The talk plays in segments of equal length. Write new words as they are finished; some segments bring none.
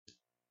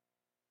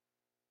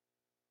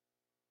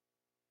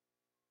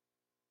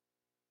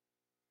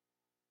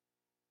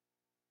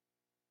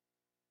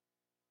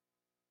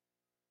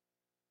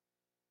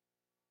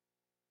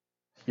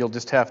You'll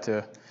just have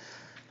to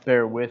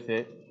bear with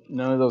it.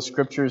 None of those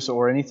scriptures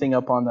or anything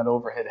up on that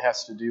overhead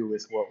has to do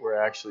with what we're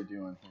actually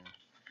doing here.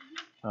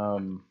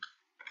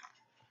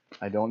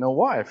 I don't know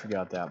why I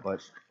forgot that,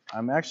 but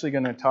I'm actually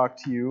going to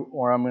talk to you,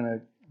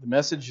 the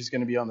message is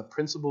going to be on the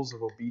principles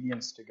of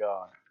obedience to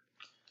God.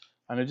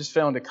 And I just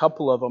found a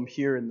couple of them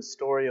here in the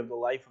story of the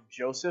life of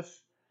Joseph.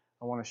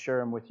 I want to share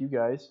them with you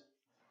guys.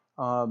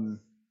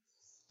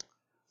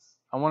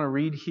 I want to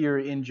read here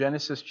in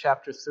Genesis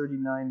chapter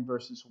 39,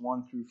 verses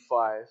 1 through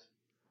 5,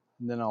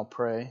 and then I'll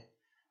pray.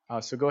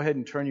 So go ahead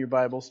and turn your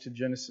Bibles to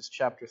Genesis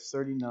chapter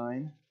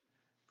 39,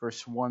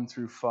 verse 1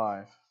 through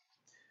 5.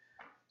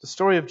 The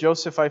story of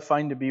Joseph I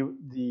find to be one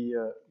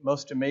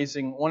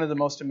of the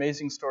most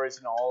amazing stories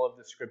in all of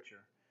the Scripture,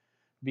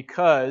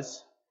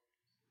 because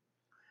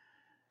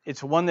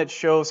it's one that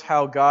shows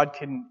how God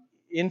can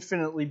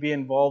infinitely be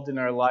involved in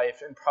our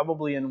life, and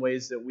probably in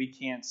ways that we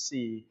can't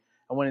see.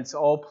 And when it's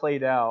all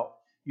played out,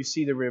 you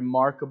see the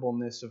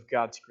remarkableness of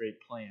God's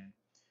great plan.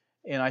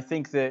 And I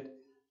think that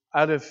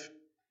out of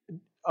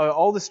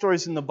all the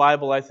stories in the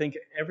Bible, I think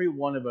every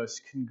one of us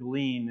can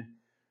glean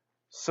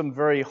some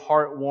very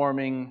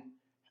heartwarming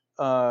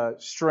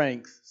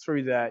strength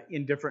through that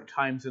in different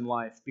times in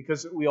life,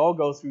 because we all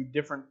go through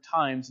different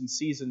times and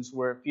seasons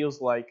where it feels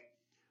like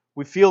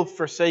we feel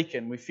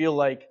forsaken. We feel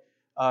like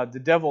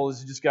the devil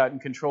has just gotten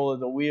control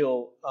of the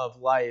wheel of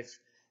life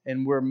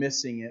and we're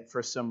missing it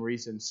for some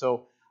reason.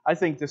 So I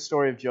think the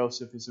story of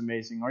Joseph is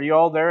amazing. Are you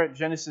all there at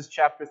Genesis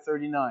chapter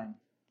 39?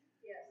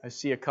 Yes. I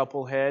see a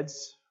couple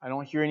heads. I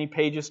don't hear any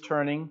pages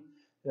turning.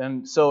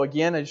 And so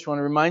again, I just want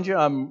to remind you,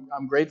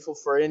 I'm grateful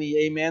for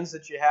any amens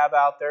that you have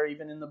out there,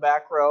 even in the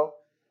back row.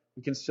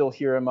 We can still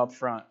hear them up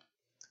front.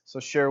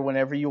 So share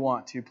whenever you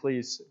want to,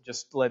 please.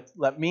 Just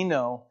let me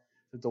know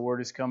that the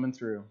word is coming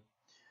through.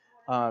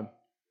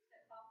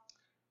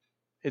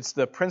 It's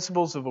the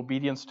principles of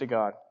obedience to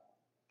God.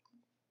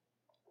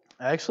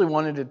 I actually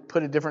wanted to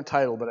put a different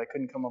title, but I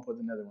couldn't come up with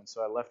another one,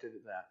 so I left it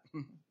at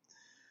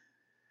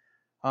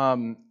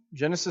that.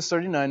 Genesis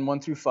 39,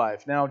 1 through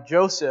 5. Now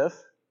Joseph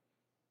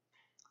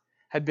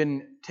had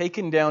been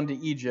taken down to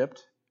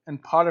Egypt,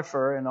 and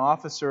Potiphar, an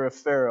officer of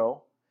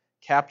Pharaoh,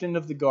 captain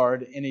of the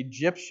guard, an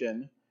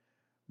Egyptian,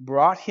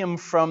 brought him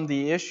from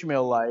the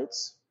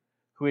Ishmaelites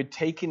who had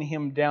taken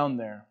him down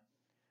there.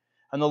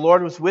 And the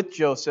Lord was with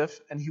Joseph,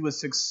 and he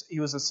was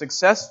a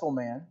successful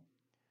man,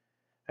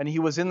 and he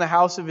was in the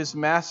house of his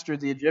master,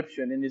 the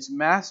Egyptian. And his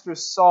master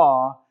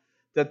saw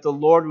that the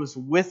Lord was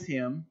with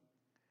him,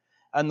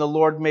 and the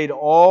Lord made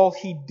all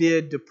he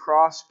did to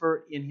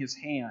prosper in his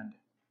hand.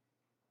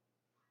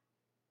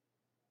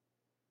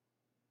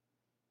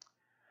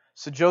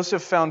 So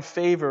Joseph found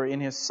favor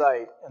in his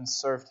sight and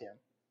served him.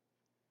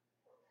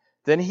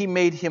 Then he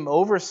made him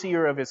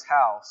overseer of his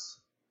house,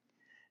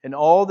 and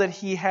all that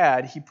he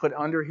had he put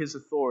under his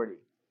authority.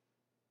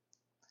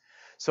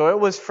 So it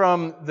was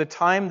from the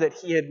time that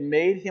he had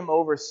made him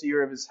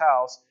overseer of his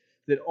house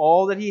that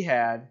all that he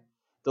had,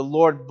 the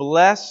Lord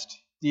blessed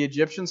the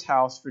Egyptian's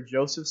house for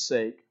Joseph's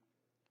sake,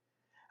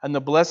 and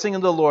the blessing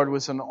of the Lord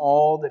was on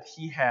all that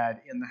he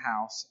had in the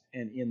house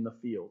and in the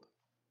field.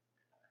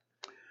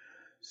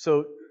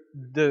 So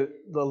the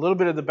little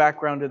bit of the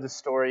background of the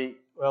story,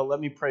 well, let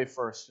me pray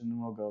first and then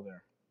we'll go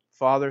there.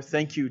 Father,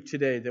 thank you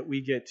today that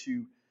we get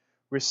to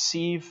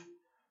receive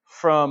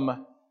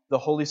from the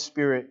Holy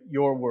Spirit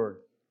your word.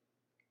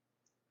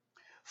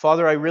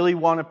 Father, I really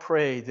want to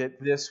pray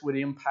that this would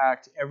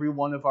impact every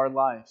one of our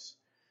lives.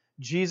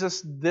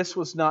 Jesus, this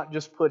was not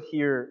just put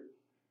here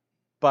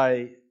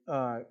by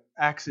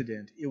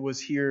accident. It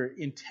was here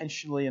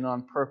intentionally and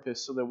on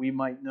purpose so that we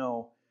might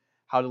know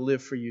how to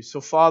live for you. So,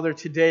 Father,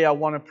 today I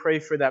want to pray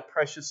for that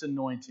precious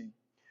anointing.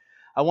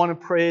 I want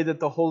to pray that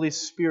the Holy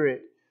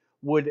Spirit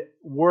would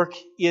work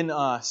in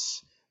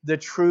us the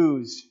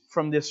truths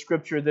from this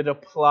Scripture that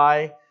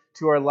apply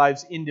to our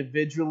lives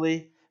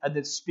individually and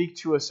that speak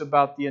to us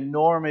about the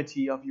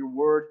enormity of your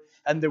word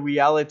and the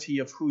reality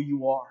of who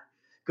you are.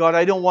 God,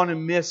 I don't want to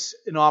miss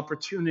an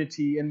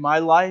opportunity in my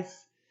life,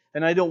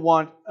 and I don't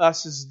want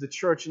us as the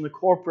church and the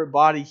corporate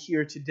body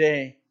here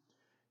today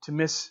to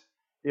miss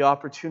the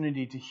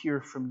opportunity to hear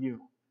from you.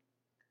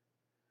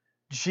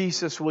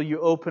 Jesus, will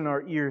you open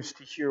our ears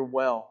to hear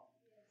well?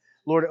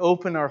 Lord,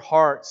 open our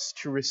hearts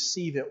to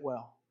receive it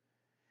well.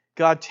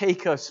 God,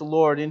 take us,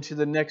 Lord, into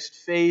the next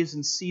phase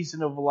and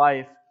season of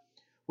life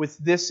with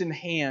this in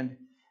hand,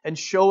 and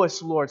show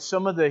us, Lord,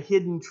 some of the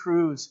hidden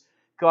truths,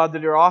 God,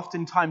 that are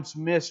oftentimes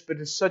missed, but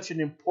is such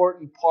an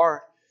important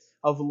part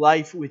of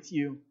life with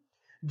you.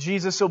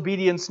 Jesus'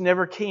 obedience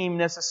never came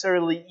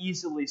necessarily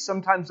easily,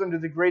 sometimes under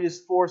the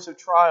greatest force of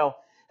trial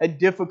and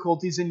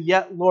difficulties, and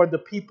yet, Lord, the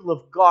people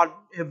of God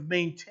have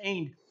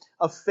maintained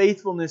a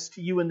faithfulness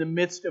to you in the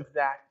midst of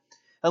that.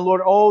 And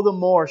Lord, all the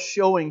more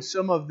showing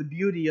some of the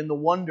beauty and the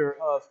wonder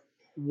of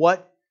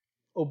what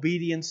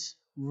obedience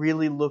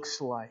really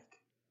looks like.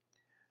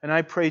 And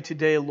I pray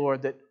today,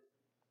 Lord, that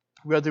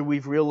whether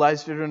we've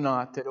realized it or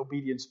not, that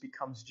obedience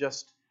becomes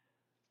just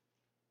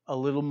a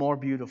little more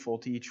beautiful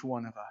to each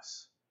one of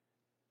us.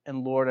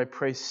 And Lord, I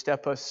pray,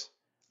 step us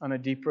on a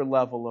deeper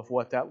level of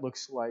what that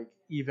looks like,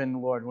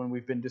 even, Lord, when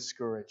we've been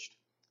discouraged.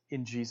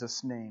 In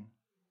Jesus' name,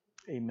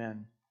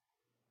 amen.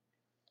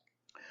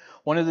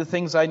 One of the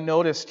things I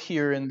noticed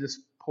here in this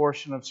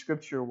portion of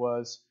Scripture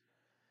was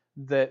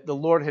that the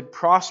Lord had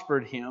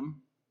prospered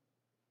him,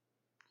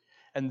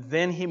 and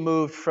then he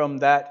moved from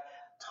that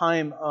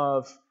time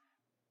of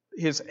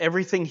his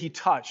everything he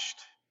touched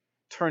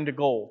turned to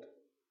gold.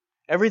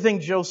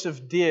 Everything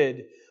Joseph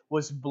did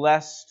was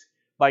blessed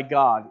by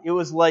God. It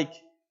was like,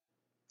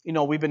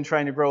 we've been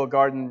trying to grow a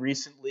garden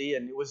recently,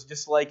 and it was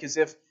just like as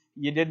if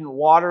you didn't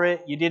water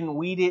it, you didn't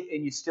weed it,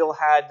 and you still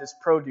had this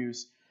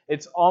produce.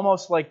 It's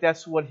almost like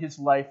that's what his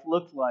life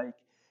looked like.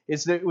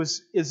 It's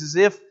as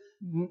if,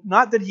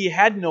 not that he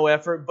had no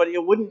effort, but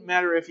it wouldn't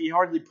matter if he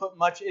hardly put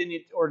much in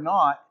it or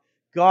not.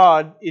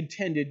 God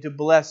intended to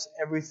bless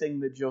everything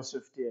that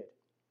Joseph did.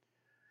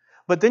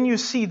 But then you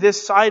see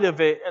this side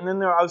of it, and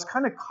then I was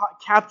kind of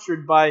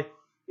captured by,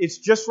 it's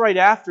just right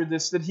after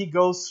this that he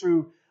goes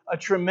through a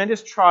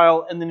tremendous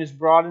trial and then is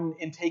brought in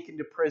and taken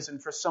to prison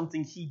for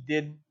something he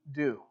didn't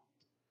do.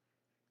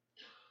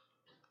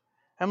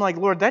 I'm like,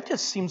 Lord, that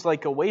just seems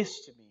like a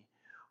waste to me.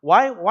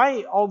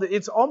 Why all the?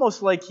 It's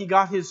almost like he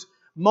got his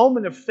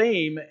moment of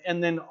fame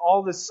and then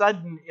all of a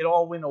sudden it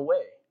all went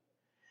away.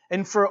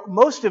 And for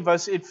most of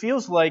us, it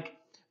feels like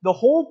the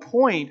whole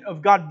point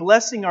of God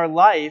blessing our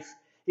life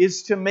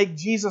is to make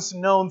Jesus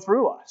known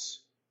through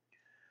us.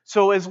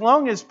 So as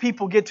long as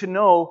people get to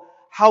know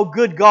how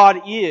good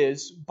God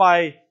is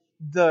by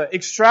the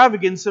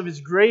extravagance of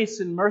His grace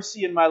and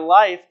mercy in my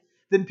life,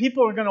 then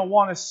people are going to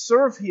want to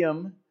serve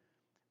Him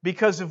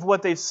because of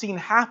what they've seen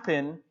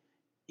happen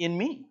in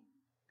me.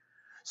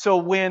 So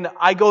when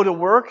I go to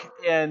work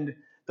and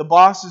the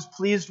boss is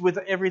pleased with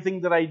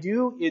everything that I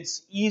do,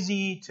 it's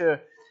easy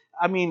to...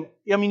 I mean,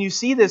 you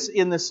see this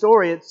in the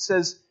story. It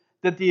says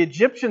that the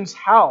Egyptian's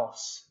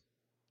house,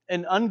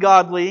 an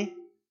ungodly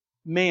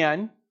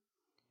man,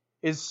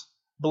 is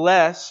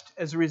blessed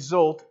as a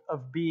result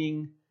of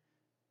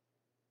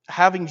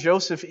having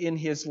Joseph in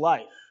his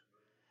life.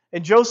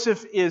 And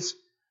Joseph is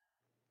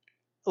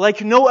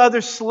like no other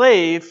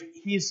slave.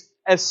 He's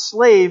a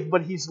slave,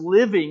 but he's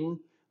living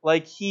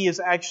like he is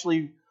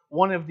actually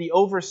one of the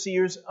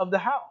overseers of the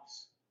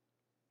house.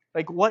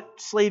 Like, what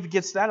slave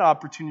gets that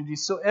opportunity?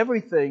 So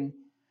everything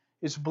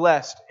is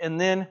blessed. And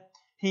then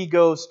he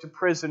goes to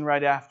prison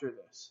right after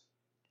this.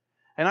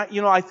 And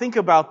I think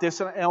about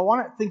this, and I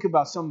want to think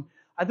about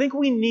I think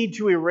we need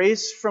to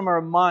erase from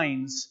our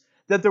minds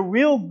that the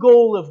real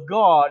goal of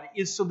God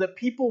is so that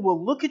people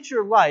will look at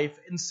your life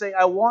and say,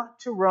 I want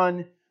to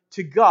run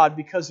to God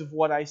because of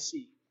what I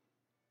see.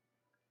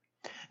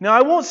 Now,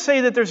 I won't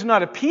say that there's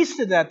not a piece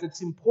to that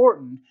that's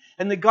important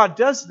and that God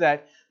does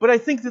that, but I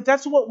think that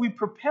that's what we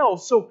propel.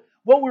 So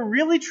what we're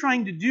really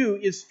trying to do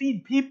is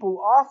feed people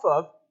off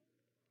of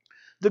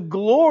the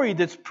glory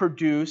that's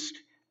produced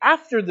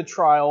after the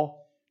trial,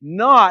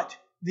 not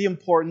the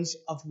importance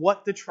of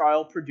what the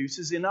trial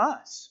produces in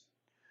us.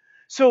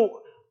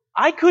 So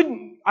I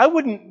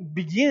wouldn't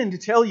begin to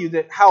tell you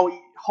that how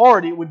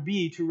hard it would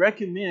be to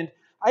recommend.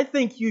 I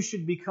think you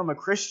should become a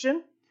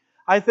Christian.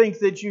 I think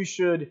that you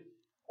should,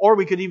 or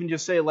we could even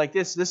just say it like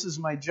this is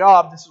my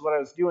job, this is what I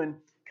was doing,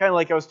 kind of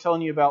like I was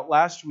telling you about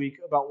last week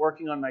about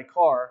working on my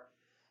car.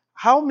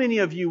 How many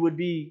of you would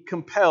be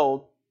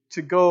compelled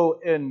to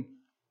go and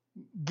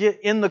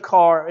get in the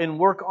car and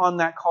work on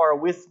that car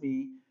with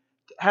me,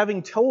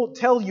 having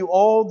tell you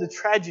all the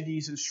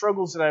tragedies and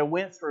struggles that I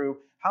went through?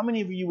 How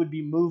many of you would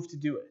be moved to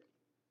do it?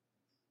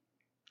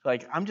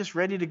 Like, I'm just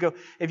ready to go.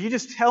 If you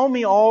just tell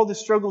me all the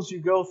struggles you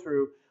go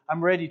through,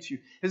 I'm ready to.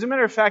 As a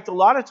matter of fact, a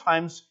lot of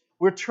times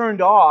we're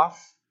turned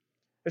off,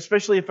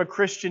 especially if a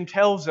Christian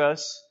tells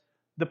us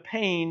the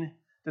pain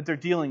that they're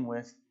dealing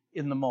with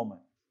in the moment.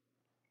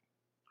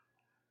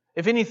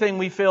 If anything,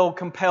 we feel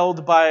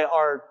compelled by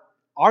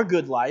our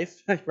good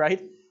life,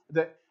 right?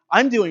 That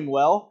I'm doing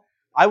well.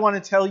 I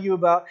want to tell you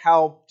about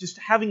how just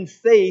having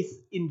faith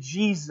in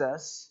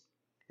Jesus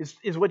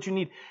is what you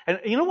need. And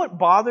you know what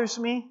bothers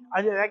me?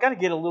 I got to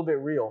get a little bit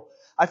real.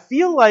 I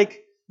feel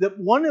like that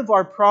one of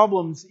our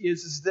problems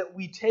is that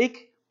we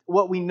take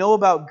what we know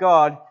about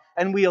God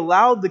and we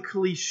allow the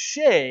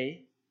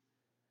cliche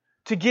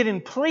to get in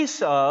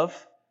place of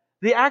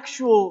the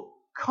actual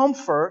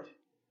comfort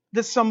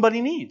that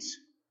somebody needs.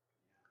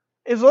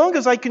 As long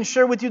as I can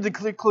share with you the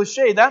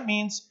cliche, that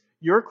means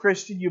you're a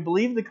Christian, you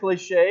believe the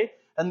cliche,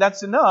 and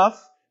that's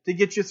enough to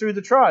get you through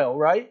the trial,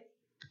 right?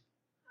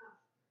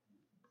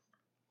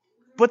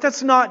 But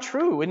that's not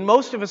true, and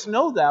most of us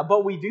know that,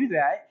 but we do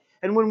that.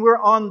 And when we're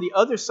on the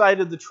other side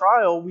of the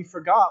trial, we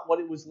forgot what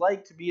it was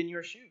like to be in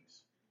your shoes.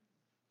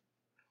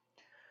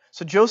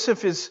 So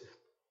Joseph is,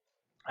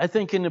 I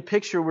think in the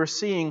picture we're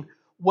seeing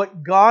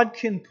what God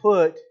can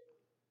put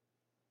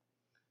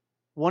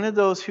one of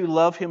those who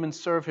love Him and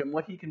serve Him,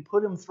 what He can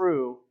put him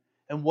through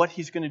and what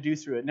He's going to do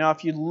through it. Now,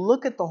 if you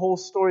look at the whole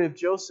story of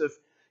Joseph,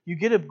 you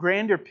get a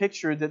grander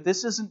picture that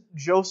this isn't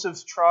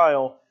Joseph's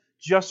trial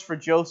just for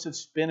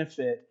Joseph's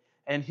benefit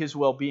and his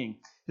well-being.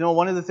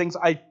 one of the things,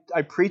 I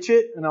preach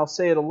it and I'll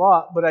say it a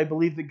lot, but I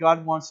believe that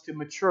God wants to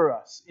mature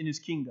us in His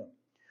kingdom.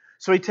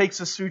 So He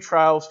takes us through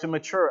trials to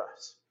mature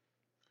us.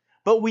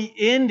 But we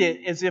end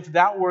it as if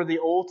that were the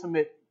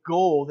ultimate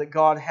goal that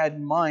God had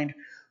in mind,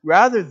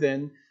 rather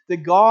than that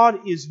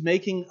God is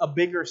making a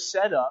bigger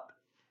setup.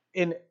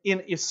 In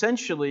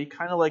essentially,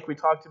 kind of like we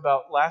talked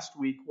about last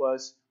week,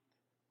 was,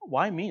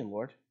 why me,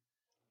 Lord?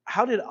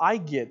 How did I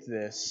get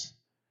this?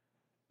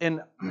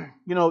 And,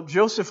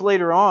 Joseph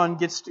later on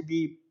gets to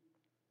be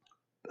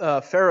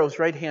Pharaoh's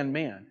right-hand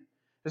man.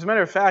 As a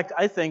matter of fact,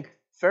 I think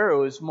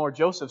Pharaoh is more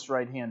Joseph's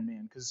right-hand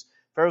man, because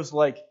Pharaoh's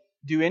like,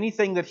 do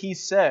anything that he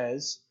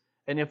says,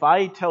 and if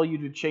I tell you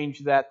to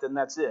change that, then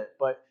that's it.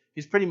 But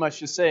he's pretty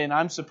much just saying,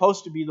 I'm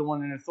supposed to be the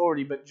one in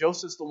authority, but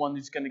Joseph's the one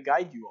who's going to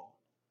guide you all.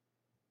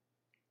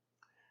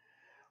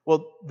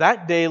 Well,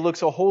 that day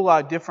looks a whole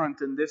lot different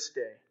than this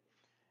day.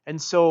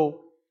 And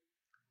so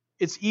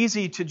it's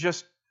easy to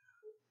just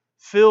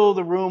fill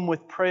the room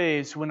with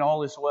praise when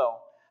all is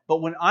well.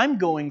 But when I'm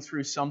going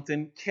through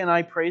something, can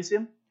I praise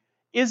Him?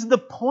 Is the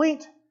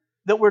point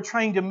that we're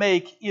trying to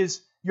make,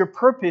 is your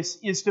purpose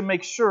is to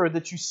make sure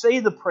that you say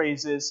the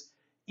praises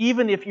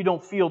even if you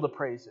don't feel the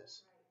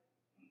praises?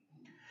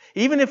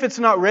 Even if it's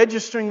not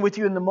registering with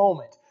you in the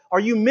moment. Are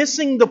you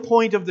missing the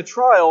point of the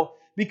trial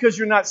because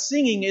you're not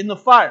singing in the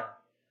fire?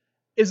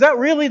 Is that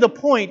really the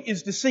point,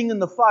 is to sing in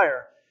the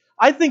fire?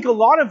 I think a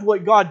lot of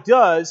what God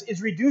does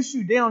is reduce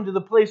you down to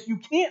the place you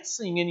can't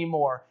sing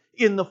anymore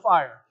in the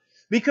fire.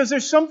 Because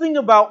there's something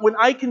about when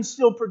I can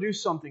still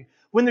produce something,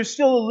 when there's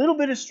still a little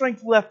bit of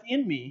strength left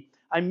in me,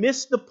 I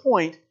miss the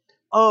point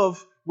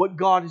of what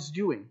God is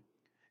doing.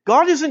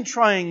 God isn't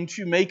trying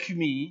to make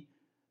me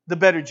the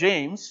better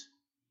James.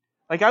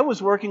 Like, I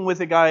was working with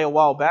a guy a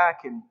while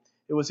back, and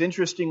it was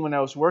interesting when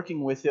I was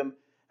working with him,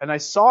 and I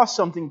saw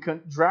something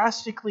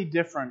drastically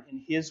different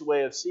in his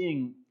way of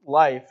seeing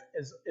life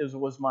as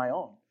was my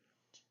own.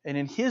 And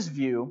in his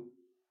view,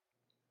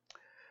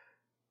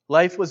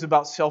 life was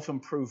about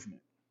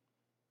self-improvement.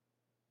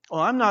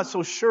 Well, I'm not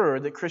so sure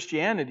that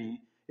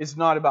Christianity is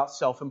not about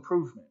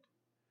self-improvement.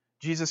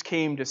 Jesus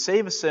came to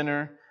save a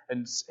sinner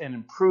and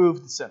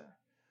improve the sinner.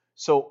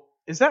 So,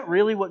 is that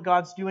really what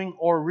God's doing?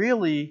 Or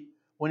really,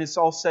 when it's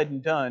all said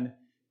and done,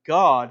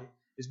 God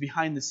is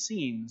behind the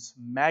scenes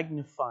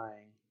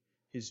magnifying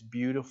His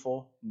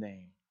beautiful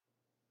name.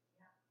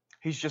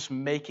 He's just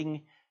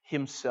making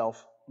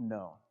Himself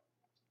known.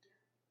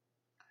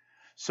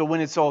 So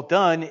when it's all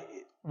done,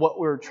 what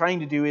we're trying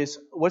to do is,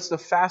 what's the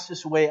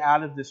fastest way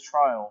out of this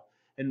trial?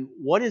 And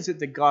what is it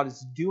that God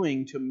is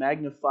doing to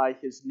magnify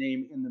His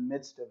name in the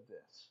midst of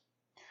this?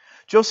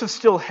 Joseph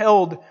still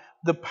held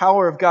the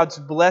power of God's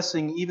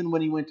blessing even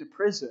when he went to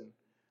prison.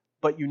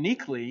 But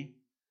uniquely,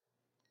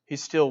 he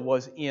still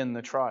was in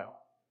the trial.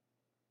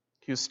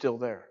 He was still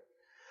there.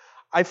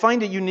 I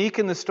find it unique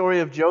in the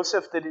story of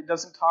Joseph that it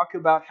doesn't talk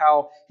about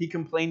how he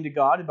complained to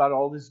God about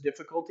all his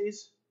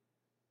difficulties.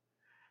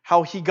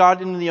 How he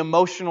got into the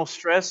emotional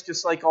stress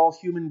just like all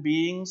human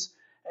beings,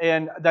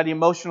 and that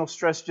emotional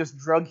stress just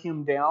drug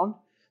him down.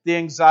 The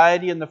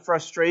anxiety and the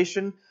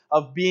frustration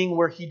of being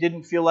where he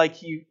didn't feel like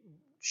he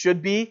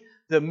should be,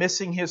 the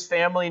missing his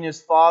family and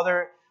his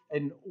father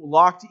and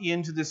locked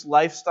into this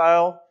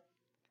lifestyle.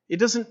 It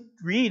doesn't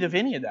read of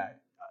any of that.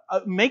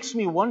 It makes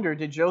me wonder,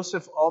 did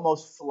Joseph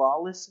almost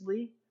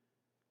flawlessly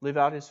live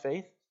out his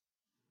faith?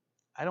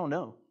 I don't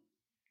know.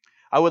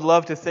 I would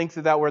love to think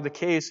that were the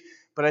case,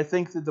 but I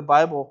think that the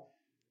Bible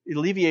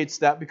alleviates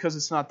that because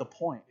it's not the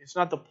point. It's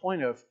not the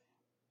point of,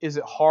 is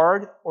it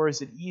hard or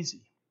is it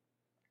easy?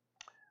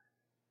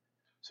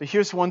 So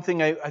here's one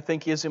thing I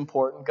think is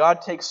important.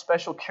 God takes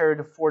special care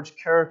to forge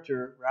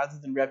character rather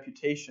than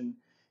reputation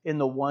in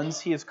the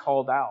ones He has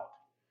called out.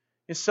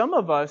 And some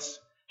of us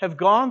have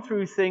gone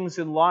through things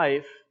in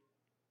life.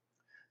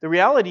 The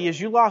reality is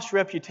you lost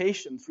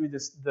reputation through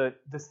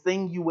the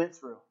thing you went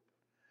through.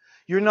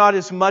 You're not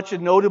as much a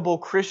notable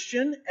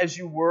Christian as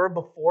you were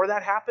before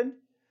that happened.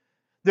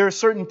 There are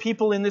certain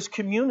people in this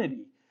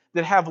community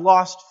that have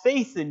lost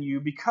faith in you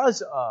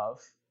because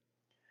of,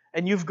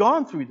 and you've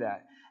gone through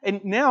that.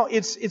 And now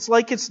it's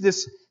like it's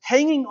this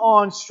hanging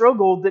on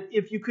struggle that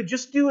if you could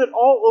just do it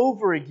all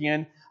over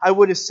again, I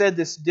would have said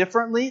this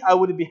differently. I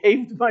would have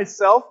behaved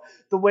myself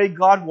the way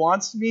God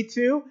wants me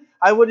to.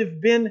 I would have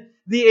been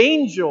the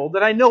angel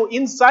that I know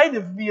inside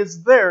of me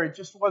is there. It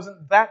just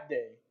wasn't that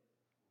day.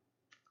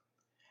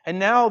 And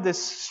now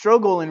this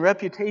struggle and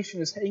reputation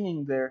is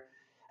hanging there.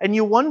 And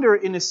you wonder,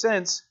 in a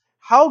sense,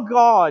 how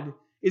God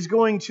is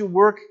going to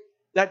work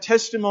that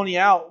testimony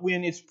out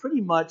when it's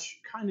pretty much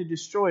kind of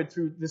destroyed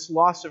through this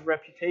loss of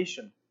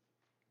reputation.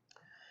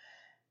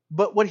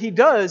 But what He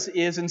does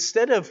is,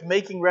 instead of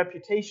making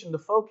reputation the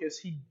focus,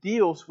 He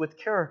deals with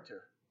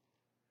character.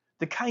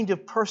 The kind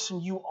of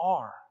person you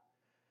are.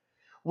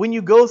 When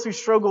you go through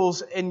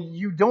struggles and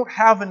you don't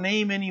have a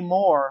name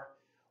anymore,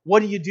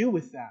 what do you do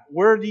with that?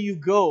 Where do you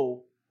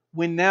go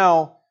when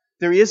now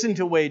there isn't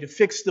a way to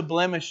fix the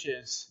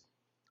blemishes?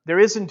 There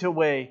isn't a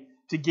way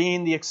to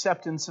gain the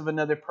acceptance of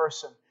another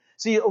person.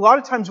 See, a lot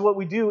of times what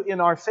we do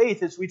in our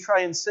faith is we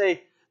try and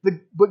say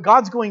what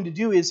God's going to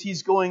do is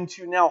He's going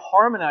to now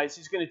harmonize.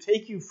 He's going to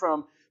take you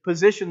from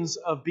positions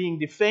of being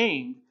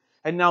defamed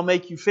and now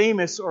make you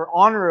famous or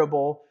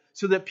honorable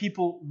so that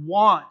people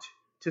want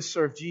to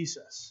serve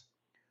Jesus.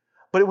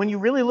 But when you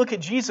really look at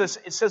Jesus,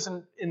 it says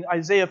in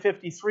Isaiah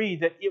 53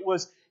 that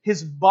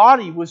His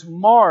body was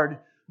marred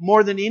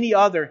more than any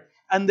other,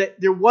 and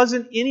that there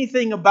wasn't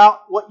anything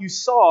about what you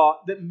saw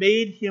that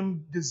made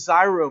Him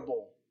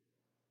desirable.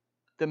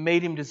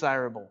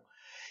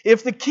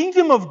 If the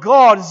kingdom of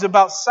God is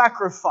about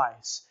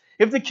sacrifice,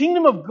 if the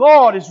kingdom of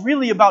God is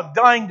really about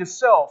dying to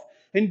self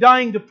and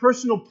dying to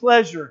personal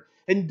pleasure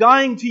and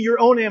dying to your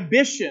own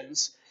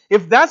ambitions,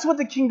 if that's what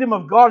the kingdom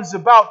of God is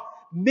about,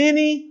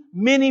 many,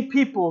 many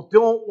people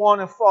don't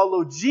want to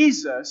follow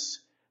Jesus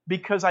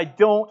because I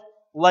don't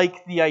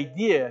like the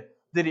idea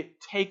that it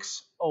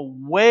takes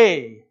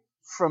away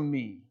from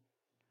me.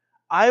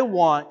 I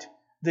want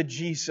the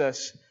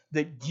Jesus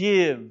that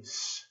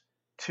gives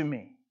to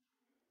me.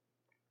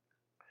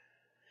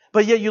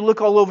 But yet you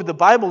look all over the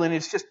Bible and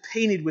it's just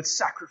painted with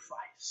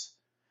sacrifice.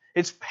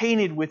 It's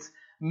painted with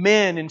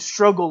men and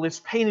struggle. It's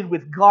painted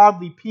with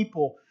godly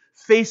people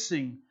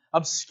facing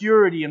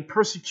obscurity and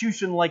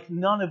persecution like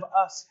none of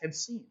us have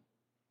seen.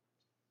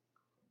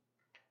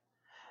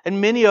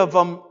 And many of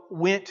them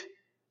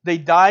they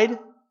died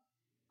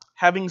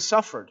having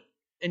suffered.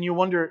 And you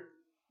wonder,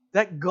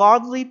 that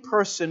godly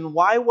person,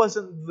 why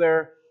wasn't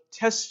their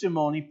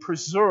testimony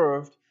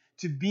preserved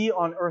to be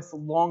on earth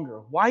longer?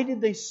 Why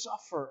did they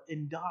suffer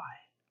and die?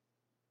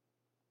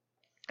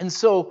 And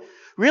so,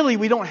 really,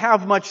 we don't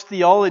have much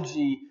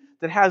theology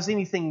that has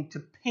anything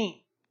to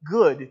paint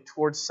good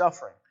towards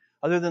suffering,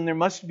 other than there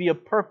must be a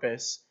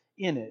purpose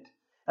in it.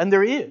 And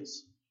there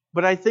is.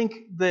 But I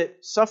think that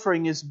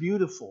suffering is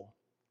beautiful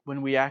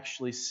when we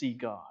actually see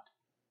God.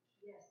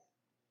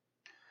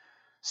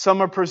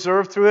 Some are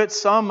preserved through it.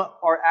 Some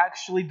are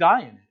actually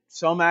dying.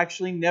 Some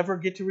actually never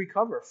get to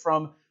recover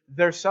from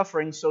their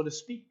suffering, so to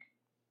speak.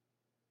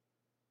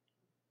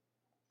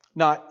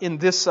 Not in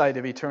this side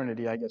of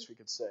eternity, I guess we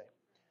could say.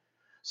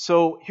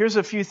 So here's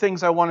a few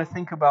things I want to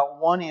think about.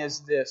 One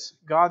is this: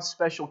 God's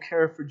special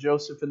care for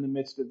Joseph in the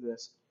midst of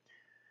this.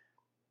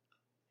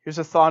 Here's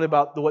a thought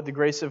about what the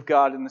grace of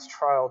God in this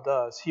trial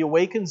does. He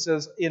awakens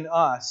us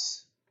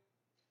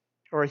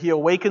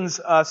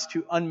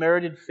to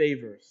unmerited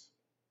favors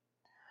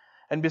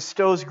and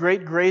bestows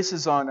great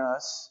graces on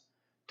us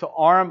to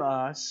arm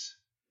us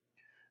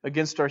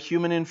against our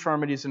human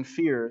infirmities and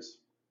fears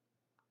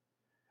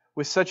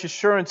with such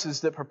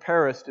assurances that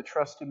prepare us to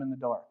trust Him in the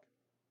dark.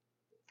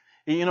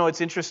 You know, it's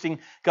interesting.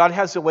 God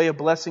has a way of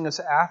blessing us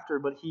after,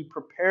 but He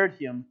prepared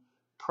him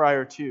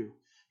prior to.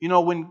 You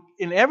know, when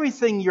in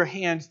everything your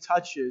hand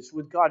touches,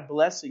 with God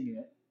blessing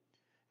it,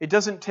 it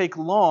doesn't take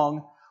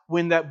long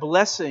when that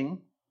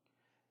blessing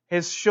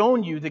has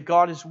shown you that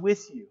God is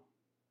with you.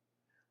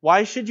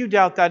 Why should you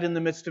doubt that in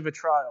the midst of a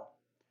trial?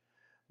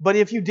 But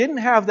if you didn't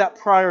have that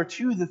prior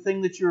to the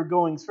thing that you're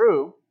going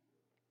through,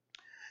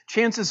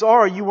 chances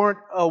are you weren't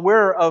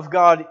aware of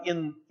God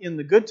in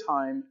the good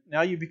time.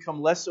 Now you become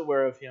less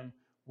aware of Him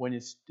when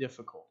it's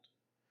difficult.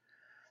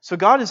 So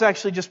God is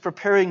actually just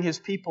preparing His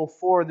people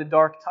for the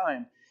dark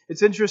time.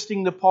 It's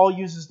interesting that Paul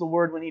uses the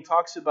word when he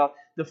talks about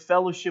the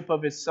fellowship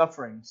of His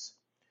sufferings.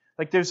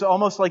 Like there's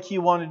almost like he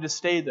wanted to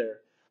stay there.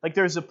 Like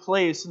there's a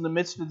place in the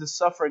midst of the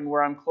suffering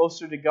where I'm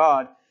closer to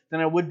God than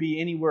I would be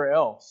anywhere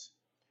else.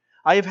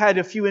 I have had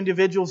a few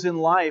individuals in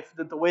life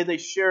that the way they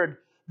shared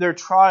their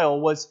trial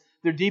was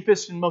their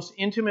deepest and most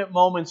intimate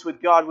moments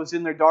with God was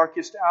in their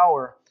darkest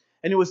hour.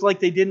 And it was like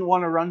they didn't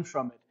want to run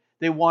from it.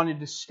 They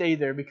wanted to stay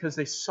there because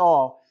they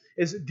saw,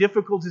 as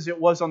difficult as it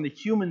was on the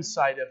human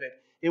side of it,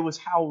 it was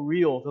how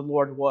real the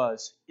Lord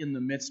was in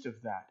the midst of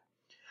that.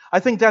 I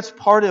think that's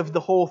part of the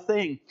whole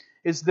thing,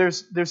 is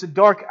there's a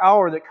dark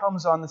hour that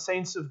comes on the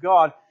saints of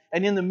God,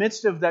 and in the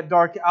midst of that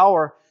dark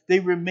hour, they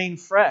remain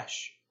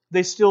fresh.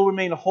 They still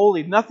remain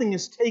holy. Nothing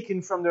is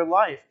taken from their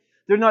life.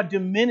 They're not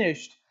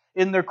diminished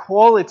in their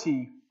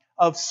quality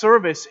of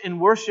service and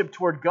worship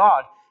toward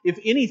God. If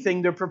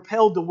anything, they're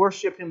propelled to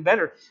worship Him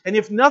better. And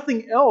if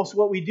nothing else,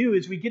 what we do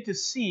is we get to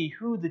see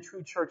who the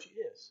true church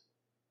is.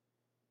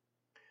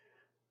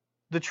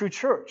 The true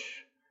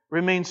church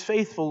remains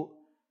faithful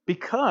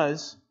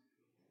because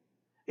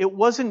it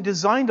wasn't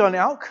designed on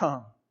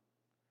outcome.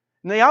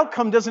 And the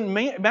outcome doesn't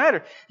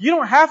matter. You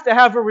don't have to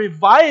have a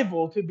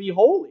revival to be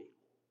holy.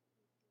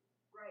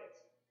 Right.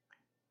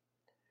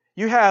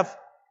 You have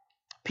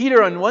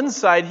Peter on one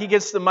side, he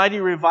gets the mighty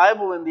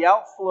revival and the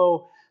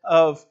outflow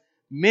of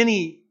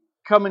many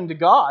coming to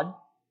God.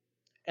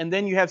 And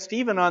then you have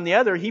Stephen on the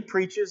other, he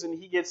preaches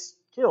and he gets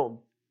killed.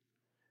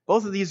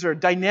 Both of these are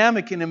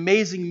dynamic and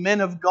amazing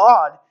men of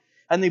God.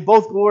 And they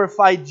both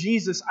glorified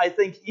Jesus, I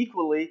think,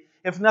 equally.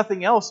 If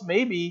nothing else,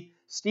 maybe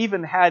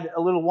Stephen had a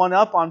little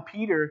one-up on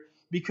Peter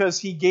because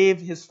he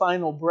gave his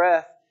final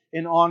breath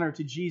in honor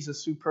to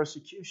Jesus through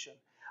persecution.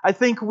 I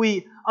think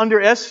we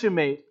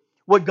underestimate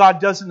what God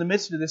does in the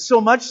midst of this.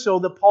 So much so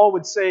that Paul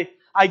would say,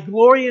 I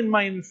glory in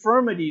my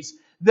infirmities,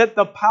 that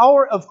the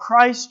power of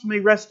Christ may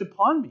rest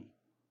upon me.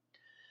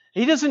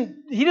 He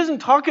doesn't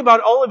talk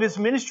about all of his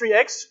ministry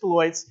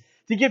exploits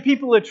to get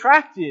people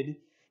attracted.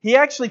 He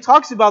actually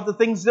talks about the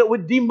things that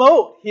would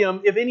demote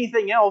him, if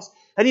anything else.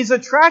 And he's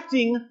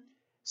attracting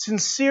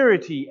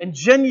sincerity and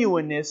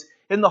genuineness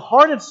in the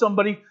heart of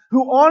somebody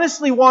who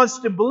honestly wants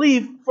to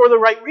believe for the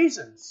right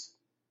reasons.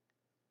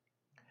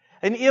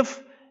 And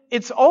if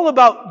it's all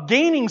about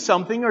gaining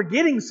something or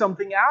getting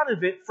something out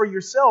of it for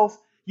yourself,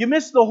 you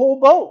missed the whole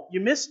boat. You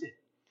missed it.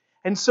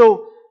 And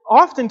so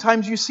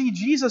oftentimes you see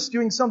Jesus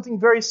doing something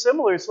very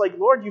similar. It's like,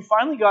 Lord, you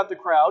finally got the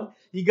crowd.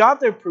 You got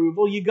the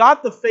approval. You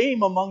got the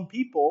fame among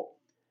people.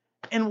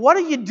 And what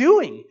are you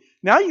doing?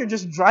 Now you're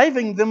just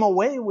driving them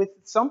away with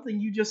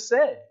something you just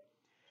said.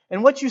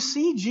 And what you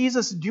see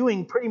Jesus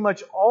doing pretty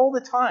much all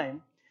the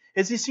time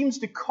is He seems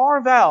to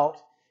carve out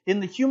in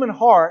the human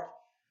heart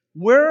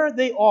where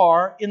they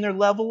are in their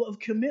level of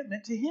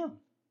commitment to Him.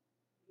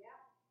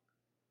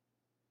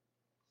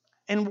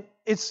 And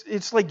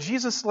it's like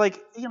Jesus,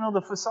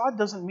 the facade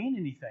doesn't mean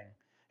anything.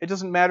 It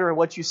doesn't matter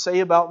what you say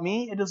about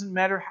me. It doesn't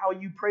matter how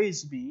you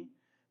praise me.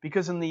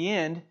 Because in the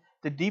end,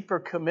 the deeper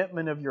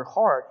commitment of your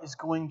heart is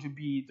going to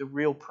be the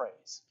real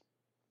praise.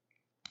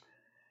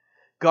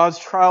 God's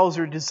trials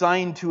are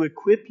designed to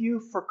equip you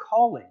for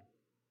calling.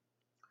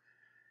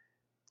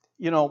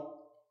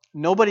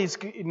 Nobody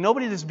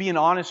that's being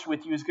honest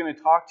with you is going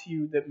to talk to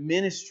you that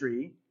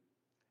ministry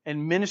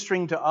and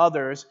ministering to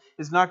others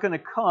is not going to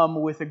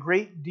come with a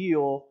great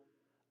deal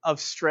of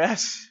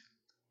stress,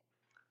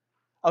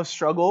 of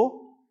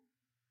struggle,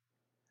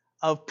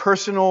 of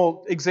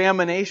personal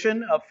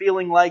examination, of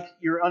feeling like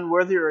you're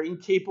unworthy or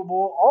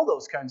incapable, all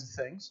those kinds of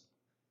things.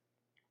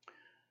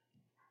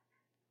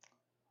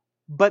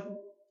 But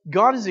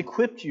God has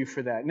equipped you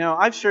for that. Now,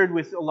 I've shared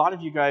with a lot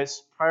of you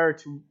guys prior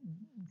to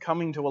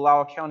coming to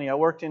Wallowa County, I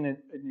worked in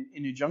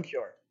a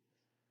junkyard,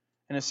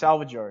 in a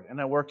salvage yard.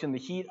 And I worked in the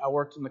heat, I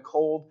worked in the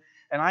cold.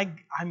 And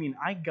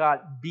I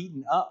got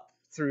beaten up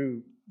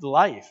through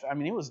life.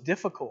 It was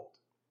difficult.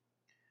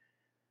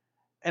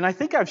 And I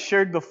think I've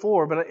shared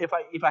before, but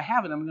if I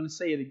haven't, I'm going to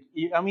say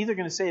it. I'm either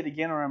going to say it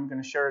again, or I'm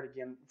going to share it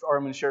again, or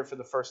I'm going to share it for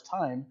the first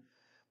time.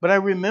 But I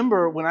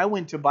remember when I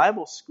went to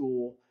Bible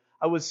school,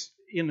 I was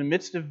in the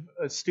midst of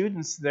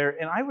students there,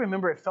 and I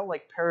remember it felt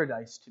like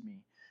paradise to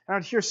me. And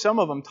I'd hear some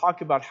of them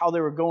talk about how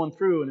they were going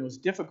through, and it was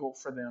difficult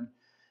for them.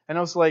 And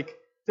I was like,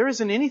 there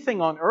isn't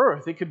anything on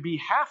earth that could be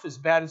half as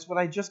bad as what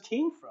I just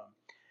came from.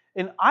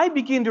 And I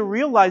began to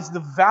realize the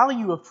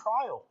value of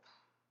trial.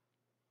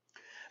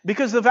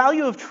 Because the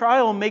value of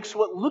trial makes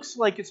what looks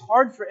like it's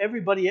hard for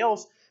everybody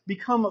else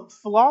become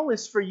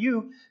flawless for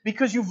you,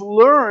 because you've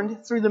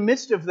learned through the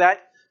midst of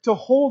that to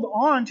hold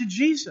on to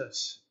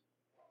Jesus.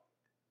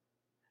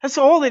 That's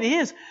all it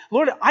is.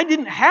 Lord, I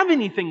didn't have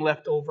anything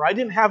left over. I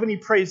didn't have any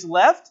praise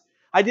left.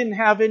 I didn't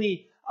have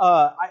any,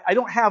 I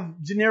don't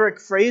have generic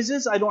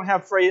phrases. I don't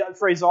have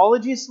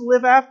phraseologies to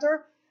live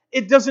after.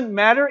 It doesn't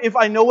matter if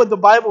I know what the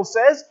Bible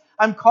says.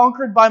 I'm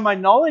conquered by my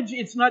knowledge.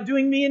 It's not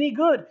doing me any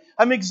good.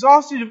 I'm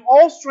exhausted of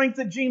all strength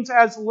that James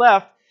has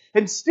left.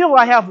 And still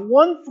I have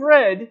one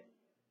thread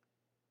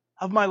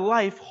of my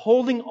life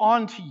holding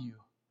on to you.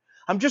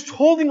 I'm just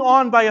holding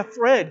on by a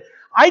thread.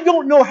 I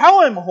don't know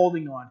how I'm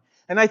holding on.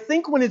 And I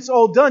think when it's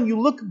all done, you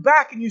look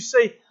back and you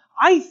say,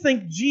 I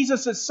think,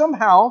 Jesus, that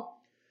somehow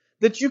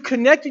that you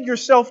connected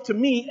yourself to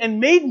me and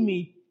made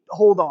me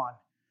hold on.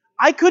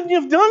 I couldn't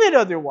have done it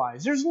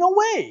otherwise. There's no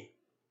way.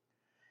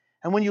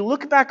 And when you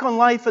look back on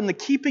life and the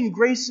keeping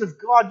grace of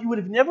God, you would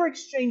have never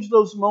exchanged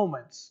those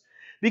moments,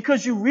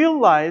 because you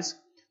realize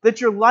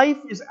that your life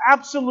is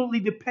absolutely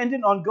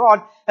dependent on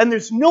God, and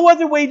there's no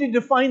other way to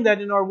define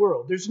that in our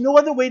world. There's no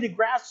other way to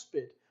grasp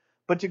it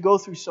but to go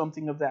through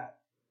something of that.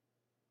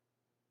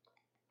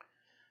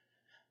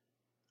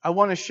 I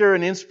want to share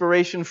an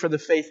inspiration for the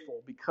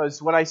faithful,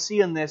 because what I see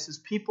in this is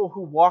people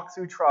who walk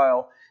through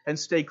trial and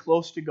stay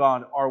close to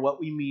God are what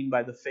we mean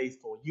by the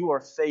faithful. You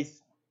are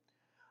faithful.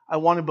 I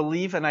want to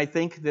believe, and I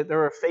think that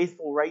there are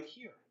faithful right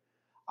here.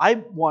 I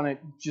want to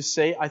just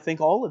say, I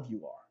think all of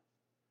you are.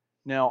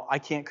 Now, I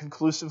can't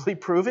conclusively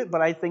prove it,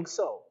 but I think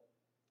so.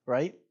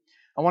 Right?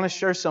 I want to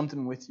share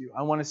something with you.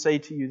 I want to say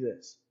to you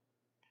this.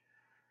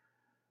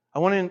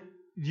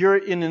 You're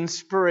an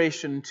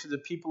inspiration to the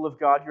people of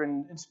God. You're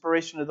an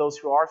inspiration to those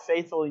who are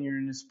faithful, and you're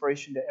an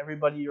inspiration to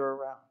everybody you're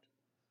around.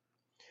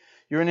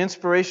 You're an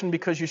inspiration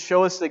because you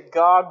show us that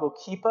God will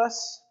keep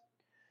us.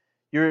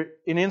 You're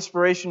an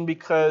inspiration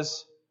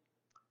because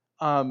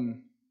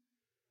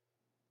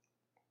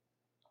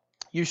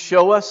you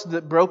show us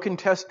that broken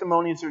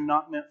testimonies are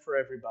not meant for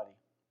everybody.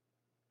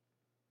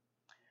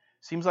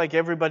 Seems like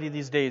everybody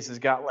these days has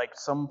got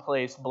some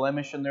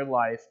blemish in their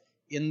life,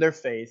 in their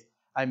faith.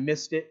 I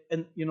missed it.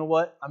 And you know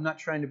what? I'm not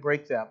trying to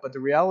break that. But the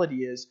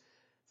reality is,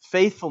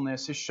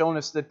 faithfulness has shown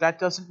us that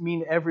doesn't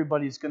mean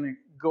everybody's going to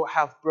go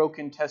have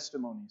broken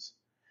testimonies.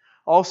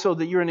 Also,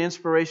 that you're an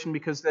inspiration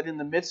because that in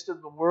the midst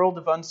of the world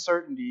of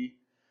uncertainty,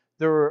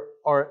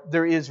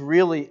 there is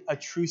really a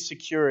true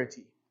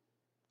security.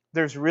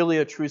 There's really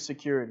a true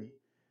security.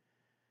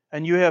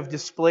 And you have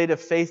displayed a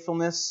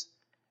faithfulness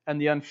and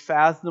the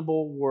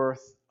unfathomable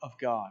worth of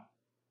God.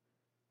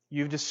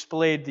 You've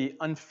displayed the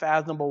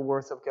unfathomable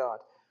worth of God.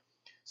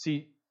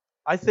 See,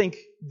 I think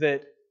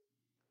that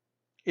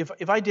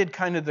if I did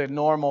kind of the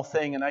normal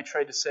thing and I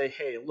tried to say,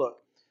 hey, look,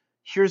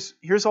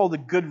 here's all the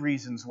good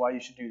reasons why you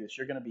should do this.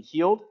 You're going to be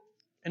healed,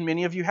 and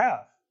many of you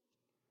have.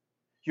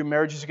 Your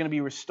marriages are going to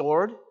be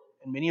restored,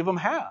 and many of them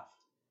have.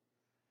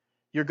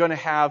 You're going to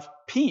have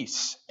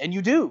peace, and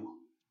you do.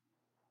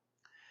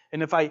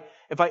 And if I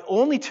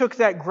only took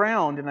that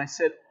ground and I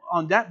said,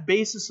 on that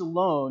basis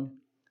alone,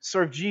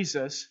 serve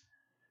Jesus,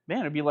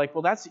 man, it'd be like,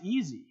 well, that's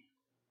easy.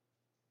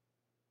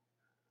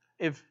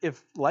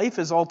 If life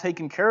is all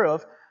taken care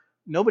of,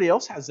 nobody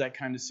else has that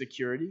kind of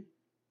security.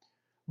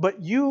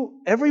 But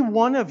you, every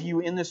one of you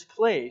in this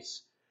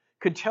place,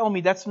 could tell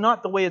me that's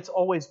not the way it's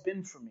always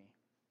been for me.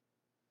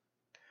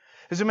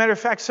 As a matter of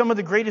fact, some of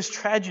the greatest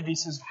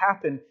tragedies have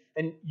happened,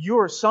 and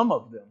you're some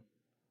of them.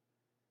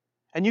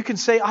 And you can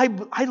say, I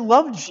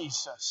love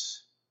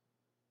Jesus.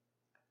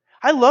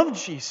 I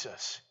love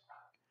Jesus.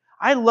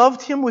 I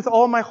loved Him with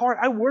all my heart.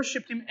 I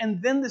worshiped Him,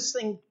 and then this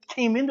thing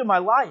came into my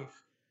life.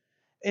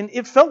 And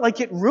it felt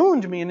like it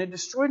ruined me, and it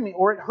destroyed me,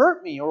 or it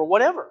hurt me, or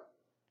whatever.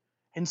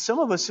 And some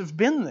of us have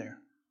been there.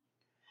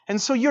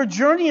 And so your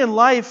journey in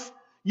life,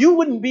 you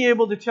wouldn't be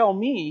able to tell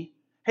me,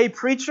 hey,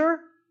 preacher,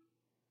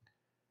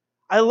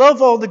 I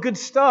love all the good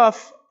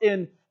stuff,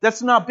 and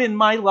that's not been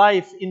my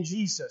life in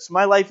Jesus.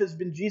 My life has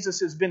been,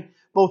 Jesus has been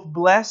both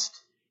blessed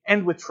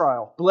and with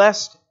trial.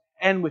 Blessed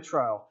and with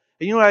trial.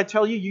 And you know what I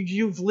tell you?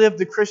 You've lived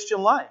the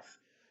Christian life.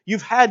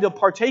 You've had a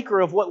partaker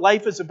of what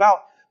life is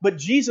about. But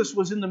Jesus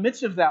was in the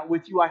midst of that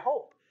with you, I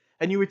hope.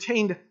 And you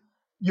retained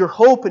your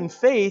hope and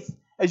faith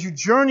as you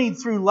journeyed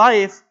through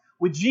life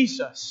with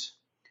Jesus.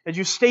 As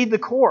you stayed the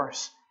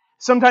course.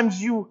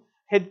 Sometimes you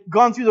had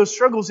gone through those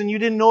struggles and you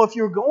didn't know if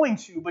you were going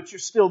to, but you're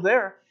still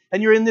there.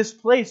 And you're in this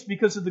place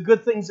because of the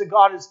good things that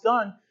God has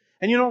done.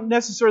 And you don't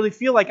necessarily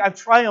feel like I've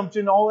triumphed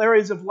in all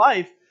areas of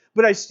life,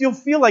 but I still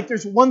feel like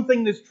there's one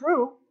thing that's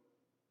true.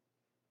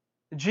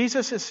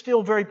 Jesus is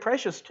still very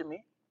precious to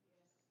me.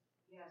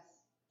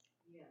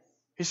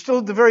 He's still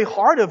at the very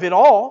heart of it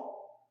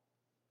all.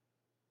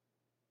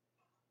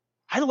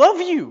 I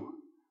love you.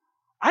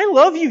 I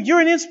love you. You're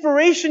an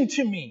inspiration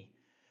to me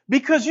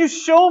because you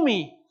show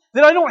me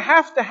that I don't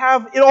have to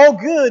have it all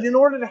good in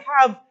order to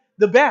have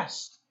the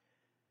best.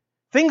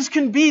 Things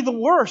can be the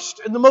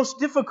worst and the most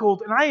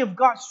difficult, and I have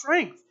got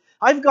strength.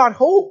 I've got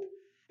hope.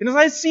 And as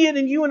I see it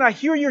in you and I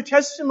hear your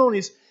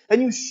testimonies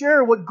and you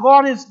share what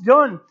God has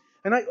done,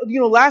 and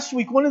last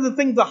week, one of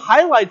the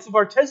highlights of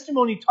our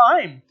testimony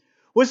time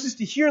was just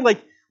to hear, like,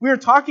 we were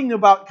talking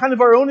about kind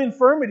of our own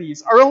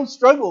infirmities, our own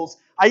struggles.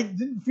 I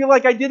didn't feel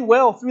like I did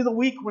well through the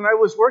week when I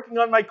was working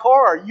on my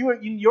car, you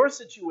in your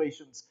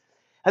situations.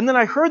 And then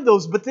I heard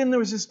those, but then there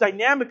was this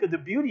dynamic of the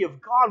beauty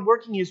of God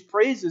working His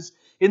praises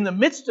in the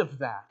midst of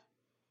that.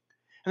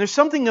 And there's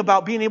something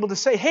about being able to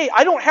say, hey,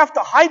 I don't have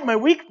to hide my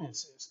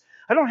weaknesses.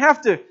 I don't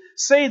have to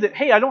say that,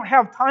 hey, I don't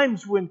have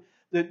times when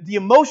the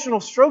emotional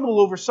struggle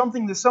over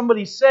something that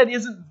somebody said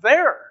isn't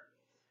there.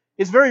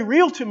 It's very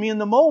real to me in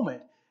the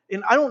moment.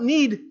 And I don't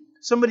need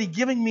somebody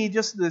giving me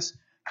just this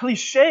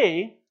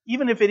cliche,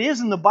 even if it is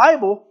in the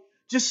Bible,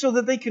 just so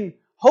that they can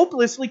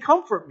hopelessly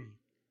comfort me.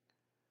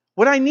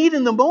 What I need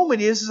in the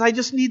moment is I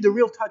just need the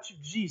real touch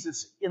of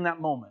Jesus in that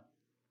moment.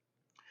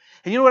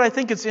 And you know what? I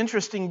think it's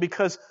interesting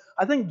because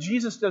I think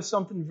Jesus does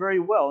something very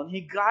well, and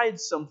He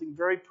guides something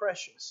very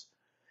precious.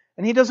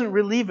 And He doesn't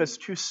relieve us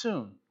too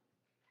soon.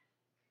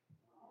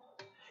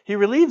 He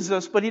relieves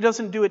us, but He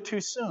doesn't do it too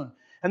soon.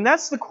 And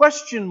that's the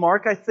question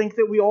mark I think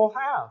that we all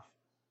have.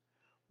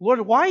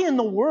 Lord, why in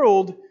the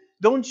world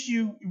don't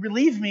you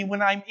relieve me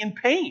when I'm in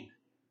pain?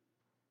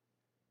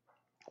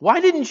 Why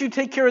didn't you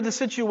take care of the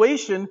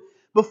situation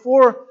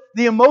before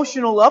the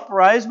emotional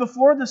uprise,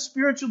 before the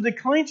spiritual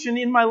declension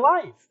in my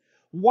life?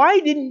 Why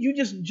didn't you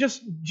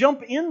just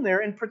jump in there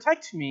and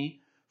protect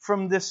me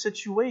from this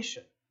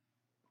situation?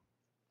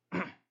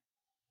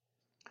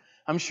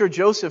 I'm sure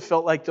Joseph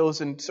felt like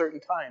those in certain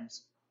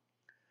times.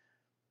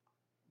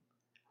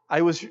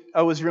 I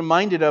was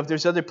reminded of,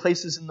 there's other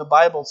places in the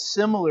Bible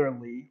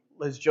similarly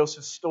as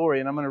Joseph's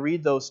story, and I'm going to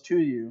read those to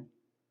you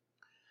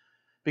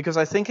because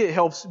I think it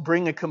helps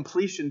bring a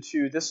completion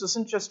to, this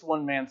isn't just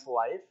one man's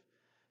life.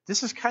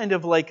 This is kind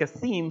of like a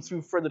theme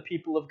for the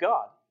people of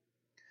God.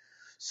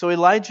 So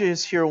Elijah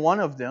is here, one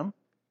of them.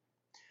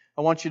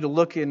 I want you to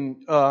look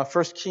in 1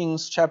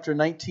 Kings chapter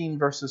 19,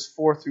 verses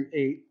 4 through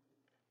 8.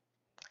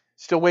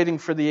 Still waiting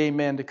for the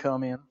amen to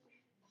come in.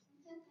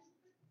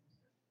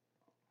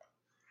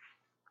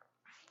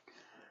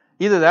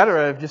 Either that or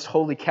I've just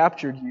wholly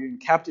captured you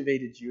and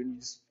captivated you,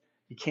 and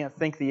you can't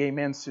think the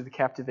amens through the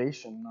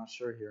captivation. I'm not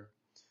sure here.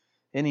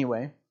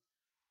 Anyway,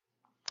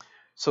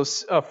 so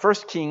 1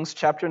 Kings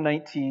chapter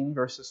 19,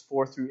 verses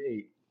 4 through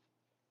 8.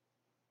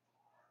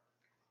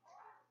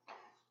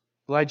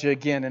 Elijah,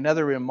 again,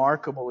 another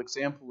remarkable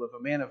example of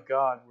a man of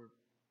God where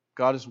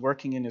God is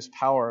working in His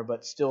power,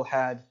 but still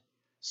had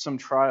some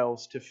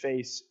trials to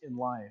face in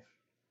life.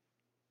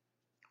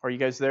 Are you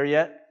guys there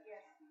yet?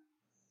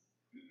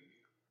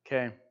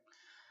 Okay.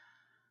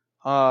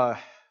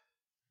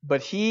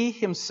 But he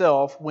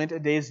himself went a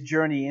day's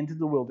journey into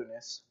the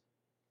wilderness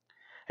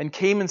and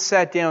came and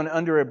sat down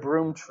under a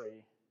broom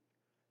tree.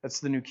 That's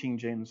the New King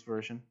James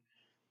Version.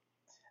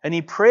 And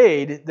he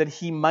prayed that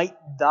he might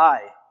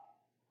die.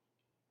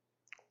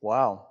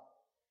 Wow.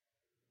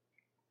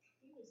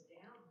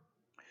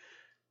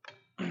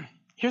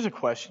 Here's a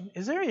question.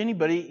 Is there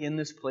anybody in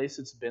this place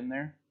that's been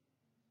there?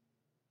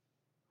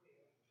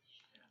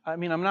 I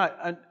mean,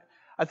 I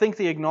think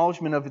the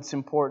acknowledgement of it's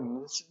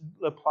important. This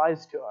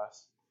applies to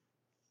us.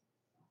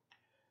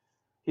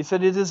 He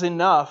said, "It is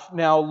enough.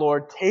 Now,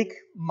 Lord, take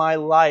my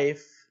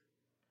life,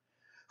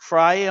 for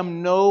I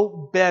am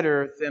no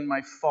better than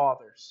my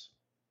fathers."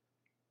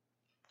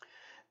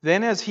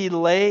 Then as he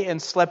lay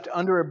and slept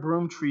under a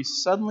broom tree,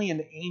 suddenly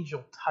an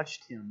angel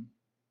touched him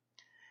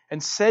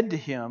and said to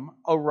him,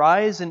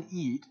 "Arise and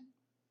eat."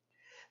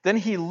 Then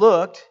he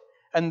looked,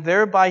 and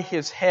there by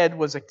his head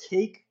was a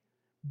cake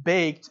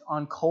baked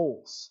on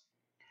coals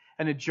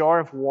and a jar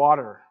of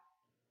water.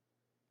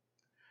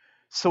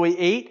 So he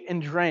ate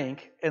and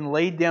drank and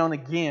lay down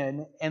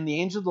again, and the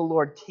angel of the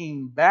Lord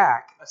came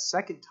back a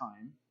second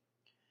time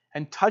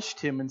and touched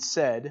him and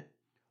said,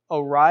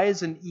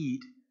 "Arise and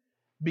eat,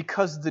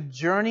 because the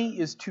journey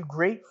is too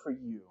great for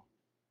you."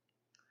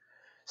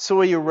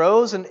 So he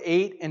arose and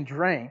ate and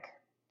drank,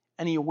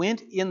 and he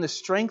went in the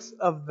strength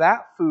of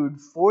that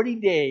food 40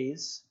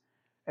 days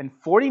and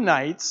 40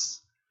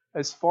 nights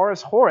as far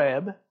as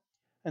Horeb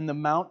and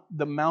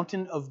the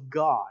mountain of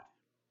God.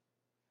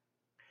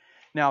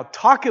 Now,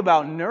 talk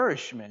about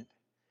nourishment.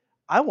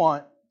 I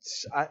want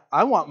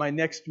my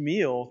next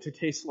meal to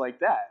taste like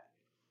that.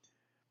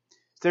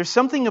 There's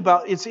something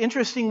about, it's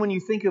interesting when you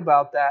think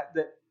about that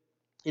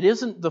it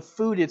isn't the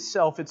food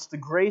itself, it's the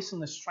grace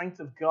and the strength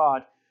of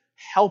God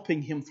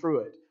helping him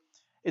through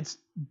it.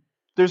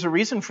 There's a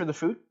reason for the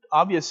food,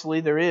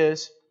 obviously there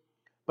is,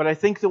 but I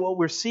think that what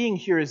we're seeing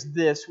here is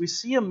this. We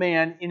see a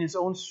man in his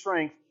own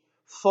strength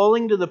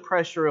falling to the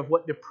pressure of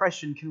what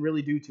depression can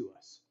really do to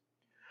us.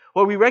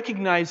 What we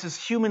recognize is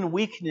human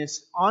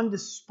weakness on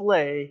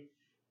display.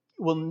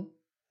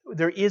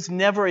 There is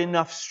never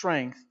enough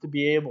strength to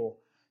be able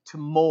to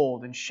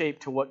mold and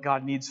shape to what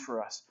God needs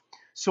for us.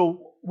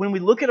 So when we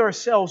look at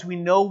ourselves, we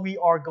know we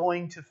are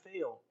going to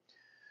fail.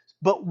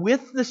 But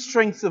with the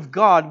strength of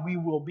God, we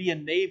will be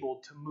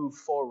enabled to move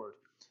forward.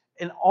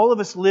 And all of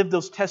us live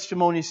those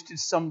testimonies to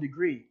some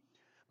degree.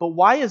 But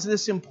why is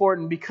this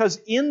important? Because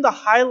in the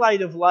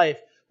highlight of life,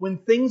 when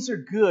things are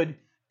good,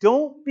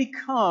 don't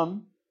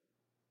become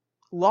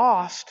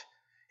lost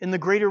in the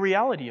greater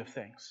reality of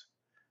things.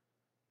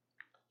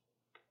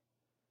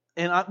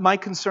 And my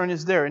concern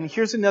is there. And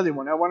here's another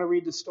one. I want to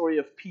read the story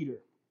of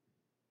Peter.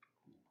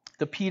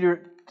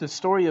 The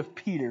story of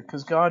Peter,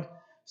 because God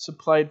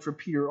supplied for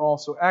Peter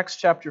also. Acts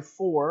chapter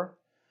 4,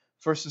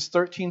 verses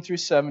 13 through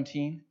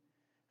 17,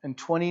 and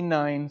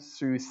 29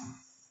 through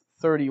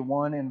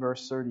 31 and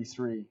verse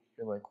 33.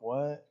 You're like,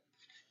 what?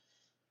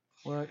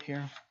 What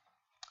here?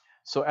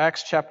 So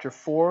Acts chapter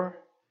 4,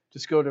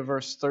 just go to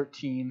verse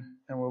 13,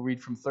 and we'll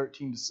read from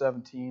 13 to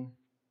 17,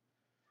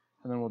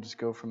 and then we'll just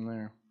go from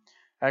there.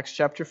 Acts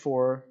chapter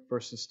 4,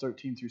 verses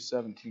 13 through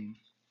 17.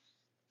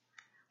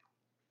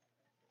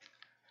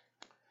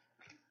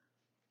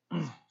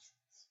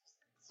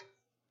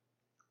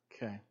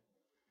 Okay.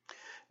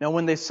 Now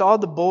when they saw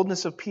the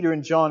boldness of Peter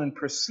and John and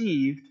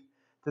perceived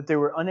that they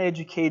were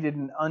uneducated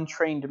and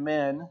untrained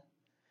men,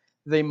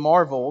 they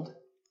marveled,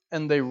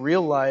 and they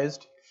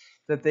realized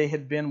that they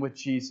had been with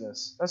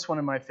Jesus. That's one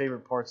of my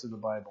favorite parts of the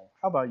Bible.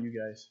 How about you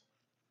guys?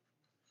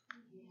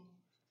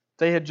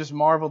 They had just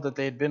marveled that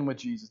they had been with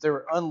Jesus. They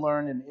were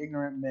unlearned and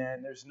ignorant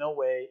men. There's no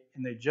way,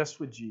 and they're just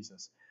with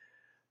Jesus.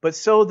 But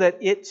so that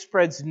it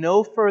spreads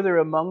no further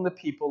among the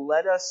people,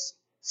 let us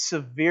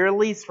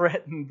severely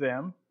threaten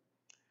them,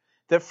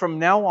 that from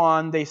now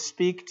on they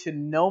speak to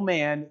no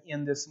man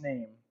in this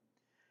name.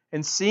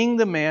 And seeing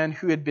the man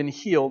who had been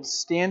healed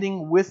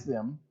standing with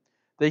them,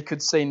 they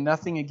could say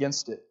nothing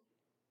against it.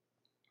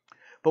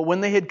 But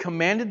when they had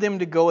commanded them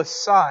to go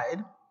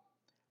aside,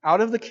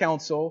 out of the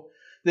council,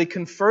 they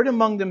conferred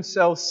among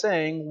themselves,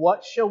 saying,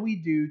 "What shall we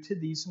do to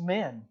these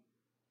men?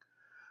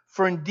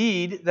 For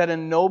indeed that a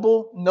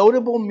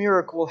notable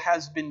miracle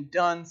has been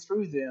done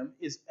through them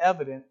is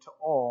evident to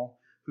all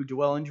who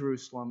dwell in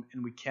Jerusalem,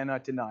 and we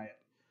cannot deny it."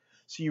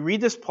 So you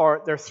read this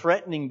part, they're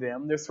threatening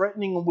them. They're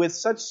threatening them with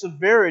such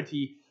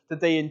severity that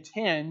they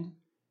intend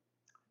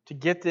to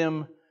get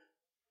them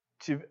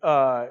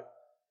to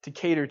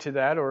cater to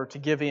that or to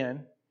give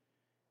in.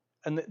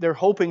 And they're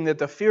hoping that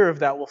the fear of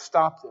that will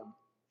stop them.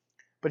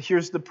 But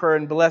here's the prayer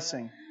and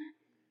blessing.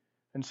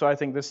 And so I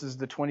think this is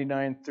the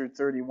 29 through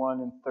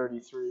 31 and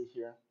 33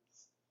 here.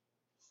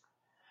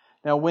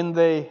 Now when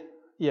they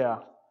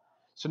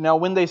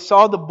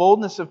saw the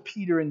boldness of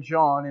Peter and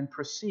John and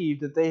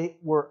perceived that they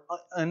were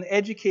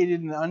uneducated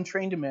and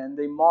untrained men,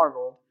 they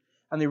marveled,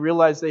 and they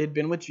realized they had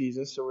been with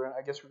Jesus. So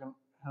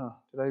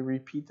did I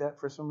repeat that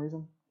for some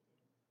reason?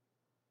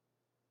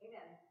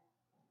 Amen.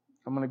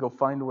 I'm going to go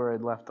find where I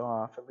left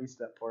off, at least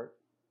that part.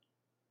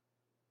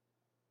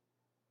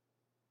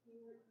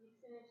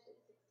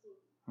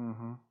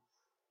 Mm-hmm.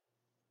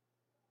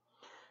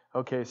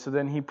 Okay, so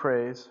then he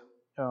prays,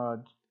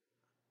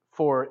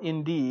 for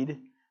indeed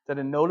that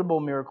a notable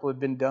miracle had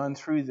been done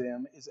through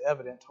them is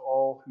evident to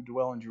all who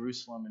dwell in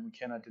Jerusalem, and we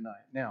cannot deny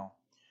it.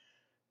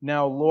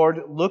 Now,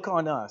 Lord, look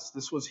on us.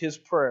 This was his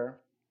prayer.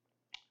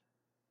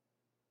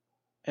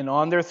 And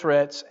on their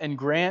threats, and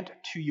grant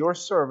to your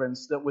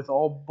servants that with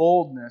all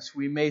boldness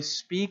we may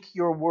speak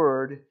your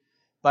word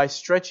by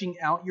stretching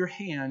out your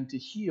hand to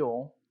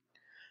heal,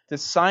 that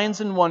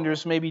signs and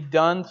wonders may be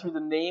done through the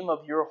name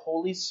of your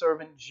holy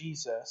servant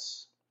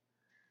Jesus.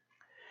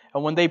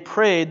 And when they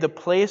prayed, the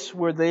place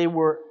where they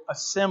were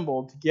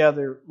assembled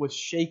together was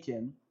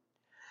shaken,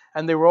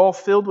 and they were all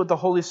filled with the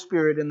Holy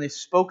Spirit, and they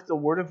spoke the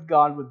word of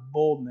God with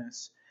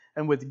boldness.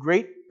 And with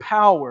great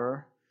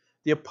power,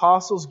 the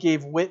apostles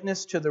gave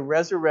witness to the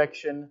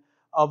resurrection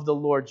of the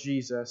Lord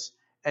Jesus,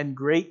 and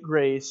great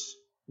grace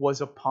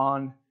was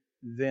upon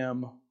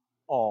them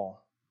all.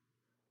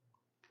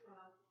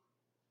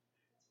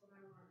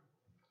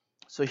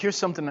 So here's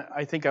something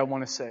I think I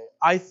want to say.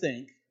 I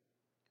think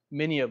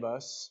many of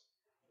us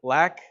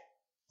lack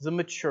the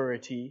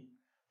maturity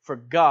for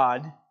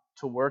God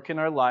to work in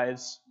our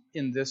lives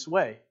in this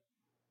way.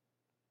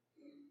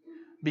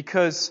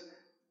 Because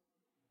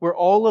we're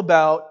all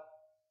about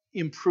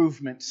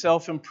improvement,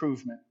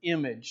 self-improvement,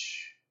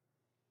 image.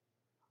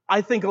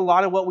 I think a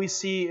lot of what we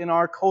see in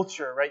our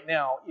culture right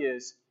now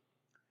is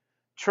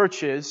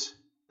churches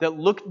that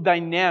look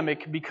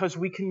dynamic because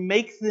we can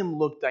make them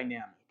look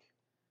dynamic.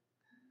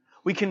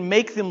 We can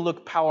make them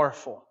look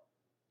powerful.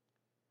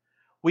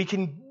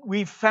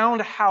 We've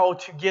found how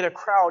to get a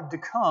crowd to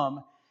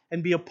come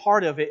and be a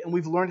part of it, and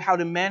we've learned how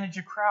to manage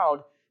a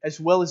crowd as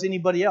well as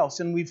anybody else.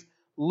 And we've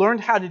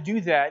learned how to do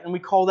that, and we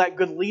call that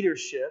good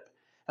leadership.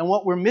 And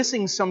what we're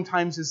missing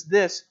sometimes is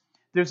this.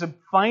 There's a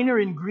finer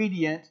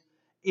ingredient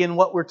in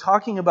what we're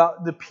talking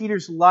about, the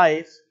Peter's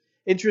life.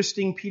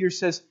 Interesting, Peter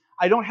says,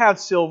 I don't have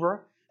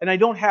silver and I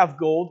don't have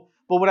gold,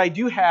 but what I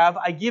do have,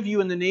 I give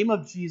you in the name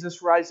of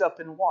Jesus, rise up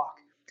and walk.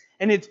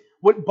 And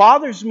what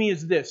bothers me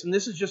is this, and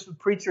this is just the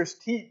preachers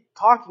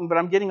talking, but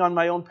I'm getting on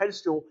my own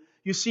pedestal.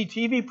 You see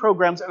TV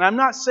programs, and I'm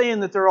not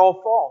saying that they're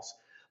all false,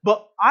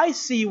 but I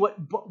see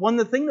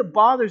the thing that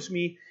bothers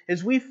me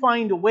is we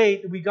find a way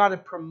that we got to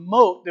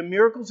promote the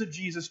miracles of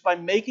Jesus by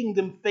making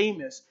them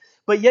famous,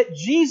 but yet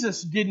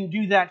Jesus didn't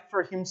do that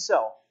for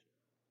himself.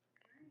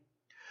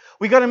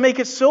 We got to make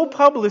it so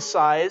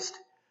publicized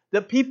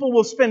that people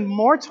will spend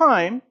more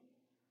time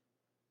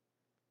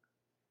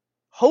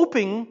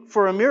hoping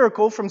for a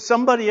miracle from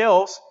somebody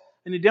else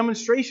and a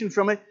demonstration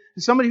from it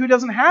than somebody who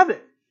doesn't have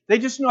it. They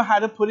just know how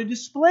to put a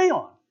display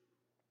on.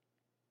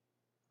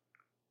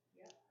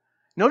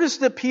 Notice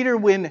that Peter,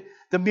 when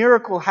the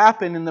miracle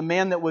happened and the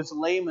man that was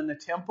lame in the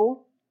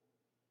temple,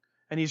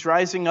 and he's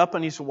rising up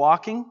and he's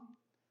walking,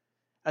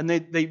 and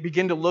they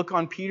begin to look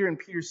on Peter, and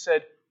Peter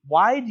said,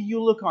 why do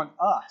you look on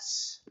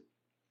us?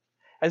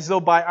 As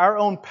though by our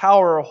own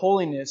power or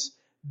holiness,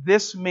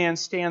 this man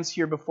stands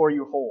here before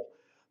you whole.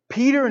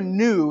 Peter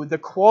knew the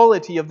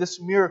quality of this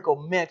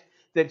miracle meant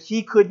that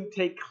he couldn't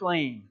take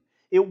claim.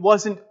 It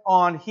wasn't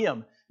on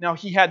him. Now,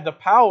 he had the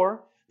power.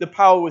 The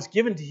power was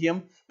given to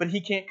him, but he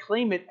can't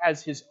claim it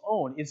as his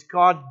own. It's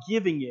God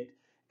giving it.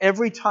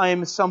 Every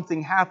time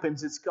something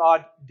happens, it's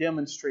God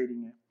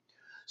demonstrating it.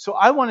 So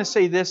I want to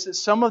say this, that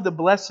some of the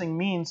blessing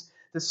means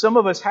that some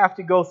of us have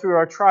to go through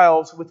our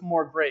trials with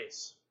more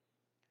grace.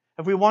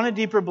 If we want a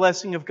deeper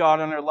blessing of God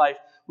on our life,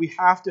 we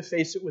have to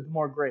face it with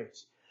more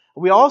grace.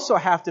 We also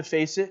have to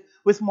face it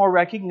with more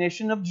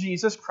recognition of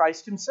Jesus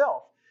Christ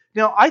himself.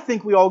 Now, I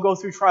think we all go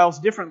through trials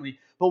differently,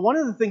 but one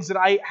of the things that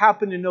I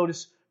happen to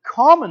notice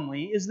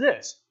commonly is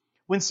this.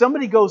 When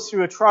somebody goes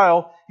through a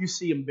trial, you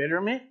see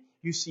embitterment,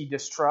 you see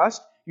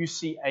distrust, you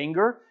see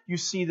anger, you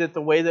see that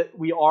the way that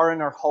we are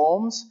in our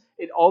homes,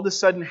 it all of a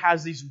sudden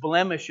has these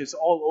blemishes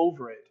all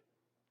over it.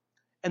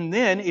 And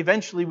then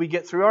eventually we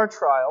get through our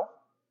trial,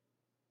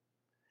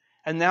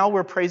 and now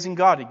we're praising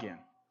God again.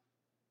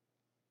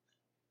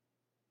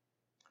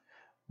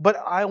 But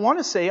I want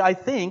to say, I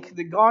think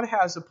that God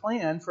has a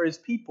plan for his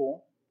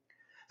people,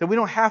 that we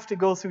don't have to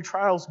go through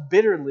trials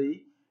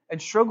bitterly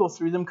and struggle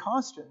through them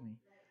constantly.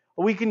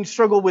 We can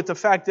struggle with the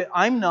fact that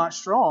I'm not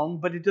strong,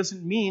 but it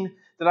doesn't mean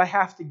that I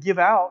have to give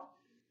out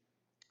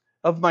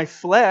of my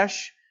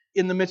flesh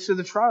in the midst of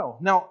the trial.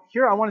 Now,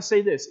 here I want to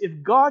say this.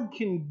 If God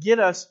can get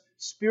us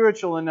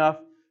spiritual enough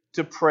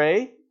to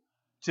pray,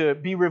 to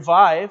be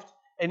revived,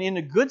 and in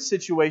a good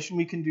situation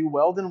we can do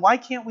well, then why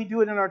can't we do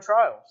it in our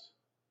trials?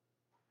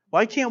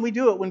 Why can't we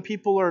do it when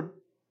people are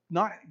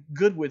not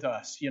good with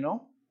us,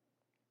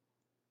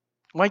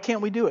 Why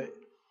can't we do it?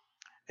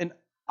 And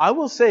I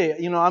will say,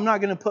 I'm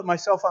not going to put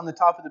myself on the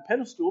top of the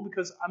pedestal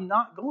because I'm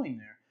not going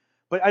there.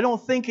 But I don't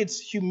think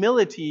it's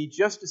humility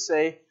just to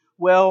say,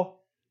 well,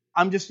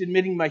 I'm just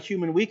admitting my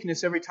human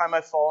weakness every time I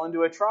fall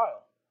into a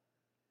trial.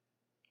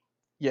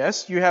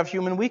 Yes, you have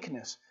human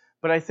weakness.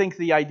 But I think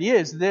the idea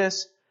is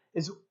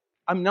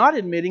I'm not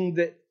admitting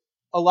that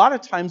a lot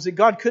of times that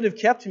God could have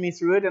kept me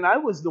through it, and I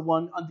was the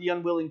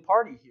unwilling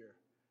party here.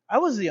 I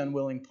was the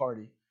unwilling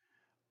party.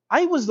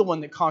 I was the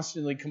one that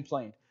constantly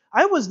complained.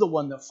 I was the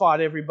one that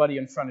fought everybody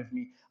in front of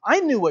me. I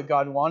knew what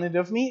God wanted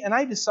of me, and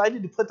I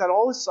decided to put that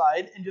all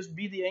aside and just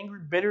be the angry,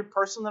 bitter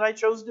person that I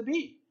chose to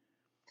be.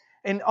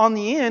 And on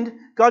the end,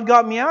 God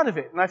got me out of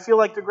it, and I feel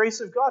like the grace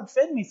of God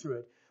fed me through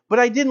it. But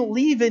I didn't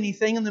leave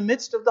anything in the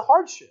midst of the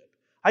hardship.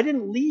 I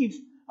didn't leave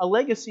a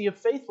legacy of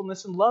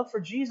faithfulness and love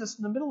for Jesus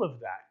in the middle of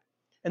that.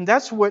 And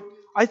that's what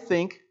I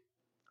think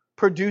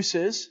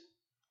produces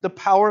the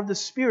power of the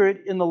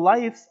Spirit in the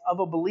life of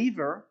a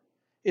believer,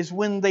 is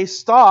when they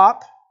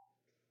stop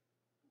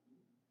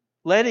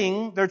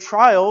letting their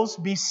trials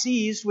be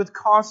seized with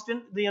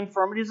the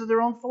infirmities of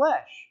their own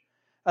flesh.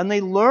 And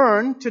they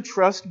learn to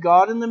trust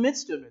God in the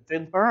midst of it.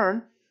 They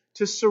learn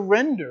to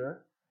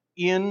surrender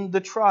in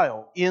the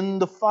trial, in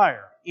the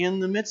fire, in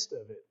the midst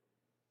of it.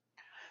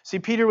 See,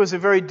 Peter was a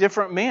very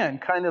different man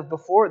kind of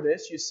before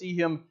this. You see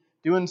him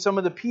doing some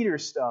of the Peter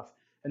stuff.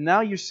 And now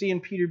you're seeing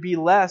Peter be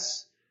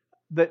less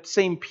that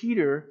same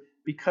Peter,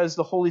 because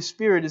the Holy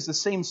Spirit is the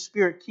same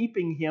Spirit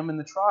keeping him in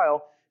the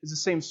trial, is the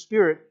same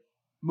Spirit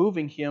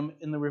moving him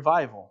in the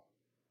revival.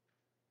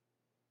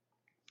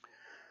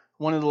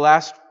 One of the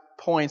last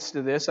points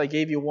to this, I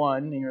gave you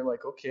one, and you're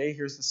like, okay,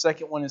 here's the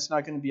second one. It's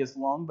not going to be as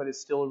long, but it's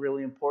still a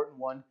really important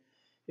one,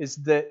 is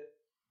that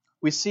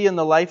we see in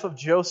the life of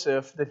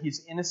Joseph that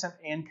he's innocent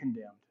and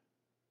condemned.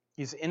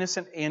 He's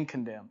innocent and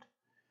condemned.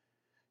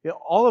 You know,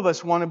 all of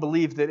us want to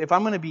believe that if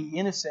I'm going to be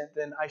innocent,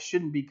 then I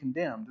shouldn't be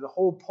condemned. The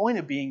whole point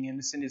of being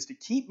innocent is to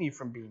keep me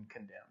from being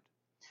condemned.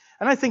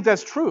 And I think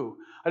that's true.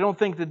 I don't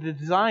think that the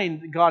design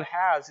that God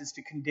has is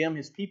to condemn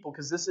His people,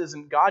 because this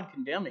isn't God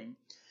condemning.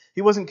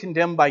 He wasn't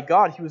condemned by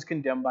God. He was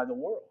condemned by the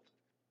world.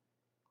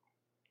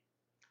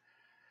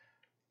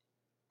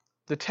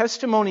 The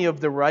testimony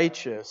of the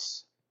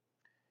righteous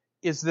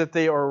is that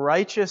they are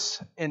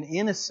righteous and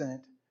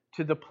innocent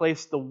to the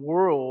place the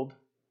world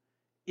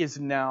is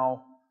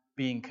now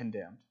being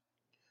condemned.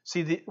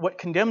 See, what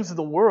condemns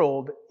the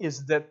world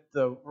is that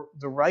the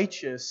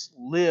righteous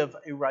live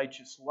a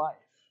righteous life.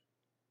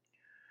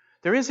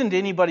 There isn't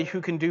anybody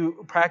who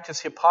can practice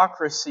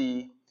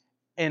hypocrisy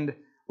and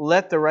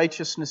let the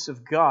righteousness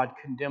of God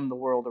condemn the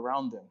world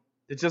around them.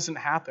 It doesn't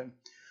happen.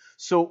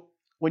 So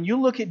when you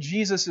look at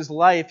Jesus'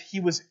 life, He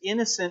was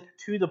innocent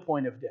to the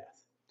point of death.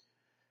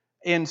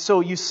 And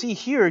so you see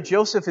here,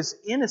 Joseph is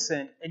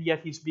innocent, and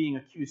yet he's being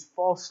accused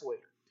falsely.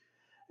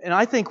 And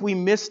I think we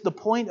miss the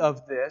point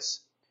of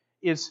this,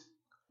 is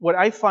what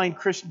I find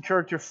Christian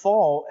character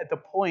fall at the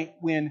point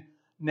when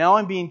now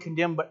I'm being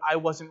condemned, but I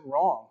wasn't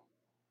wrong.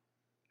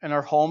 In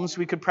our homes,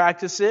 we could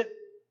practice it.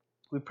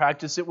 We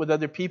practice it with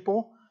other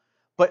people.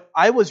 But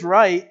I was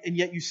right, and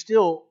yet you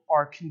still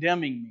are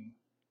condemning me.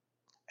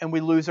 And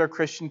we lose our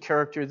Christian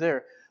character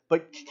there.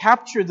 But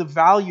capture the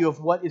value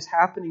of what is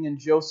happening in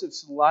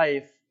Joseph's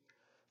life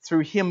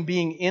through him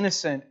being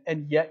innocent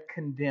and yet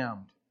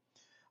condemned.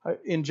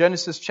 In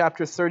Genesis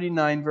chapter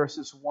 39,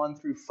 verses 1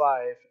 through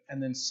 5,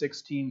 and then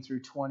 16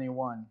 through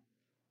 21.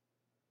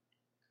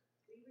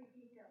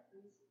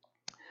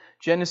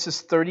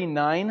 Genesis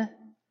 39,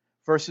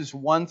 verses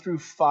 1 through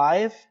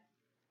 5,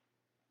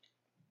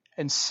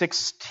 and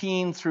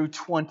 16 through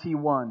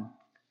 21.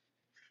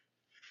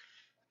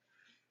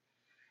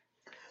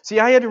 See,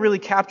 I had to really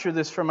capture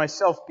this for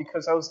myself,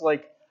 because I was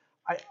like,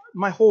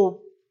 my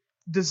whole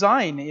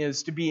design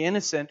is to be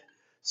innocent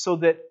so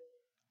that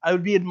I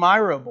would be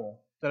admirable,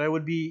 that I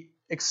would be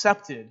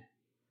accepted,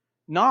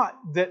 not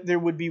that there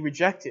would be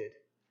rejected.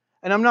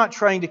 And I'm not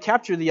trying to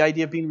capture the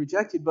idea of being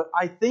rejected, but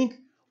I think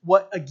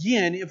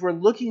if we're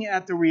looking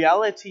at the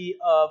reality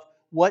of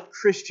what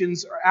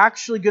Christians are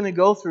actually going to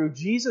go through,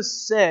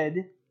 Jesus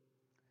said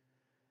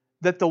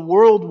that the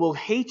world will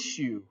hate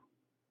you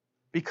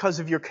because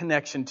of your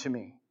connection to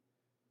me.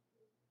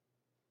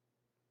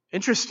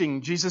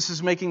 Interesting, Jesus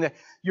is making that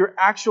your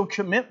actual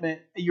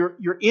commitment,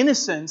 your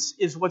innocence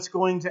is what's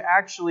going to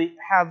actually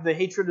have the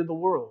hatred of the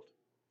world.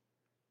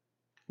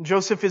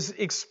 Joseph is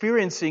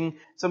experiencing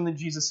something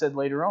Jesus said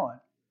later on.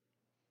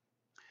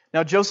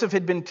 Now Joseph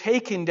had been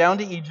taken down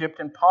to Egypt,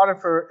 and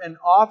Potiphar, an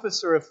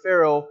officer of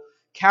Pharaoh,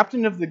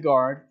 captain of the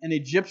guard, an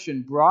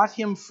Egyptian, brought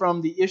him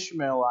from the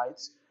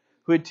Ishmaelites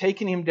who had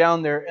taken him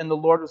down there, and the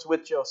Lord was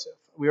with Joseph.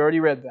 We already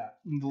read that.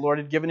 And the Lord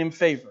had given him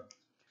favor.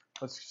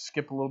 Let's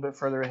skip a little bit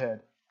further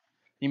ahead.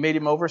 He made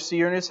him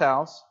overseer in his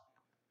house.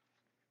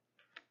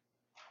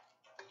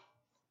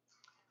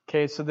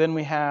 Okay, so then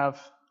we have,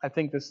 I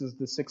think this is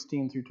the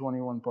 16 through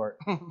 21 part.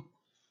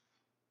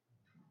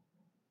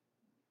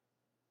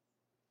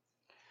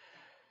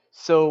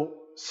 So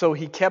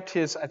he kept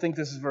his, I think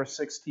this is verse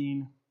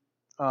 16.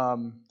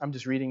 I'm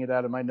just reading it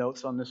out of my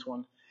notes on this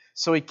one.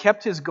 So he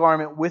kept his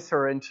garment with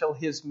her until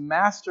his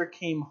master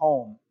came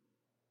home.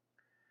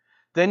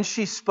 Then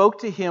she spoke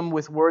to him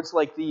with words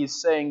like these,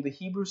 saying, "The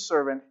Hebrew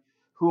servant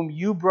whom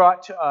you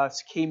brought to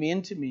us came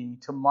in to me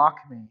to mock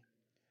me.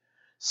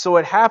 So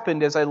it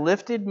happened, as I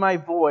lifted my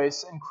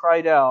voice and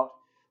cried out,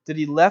 that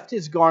he left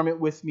his garment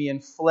with me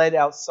and fled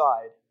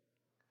outside.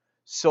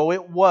 So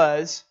it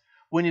was,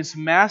 when his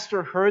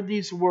master heard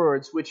these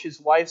words which his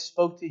wife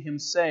spoke to him,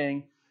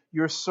 saying,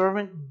 'Your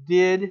servant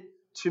did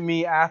to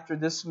me after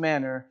this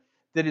manner,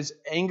 that his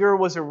anger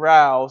was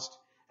aroused,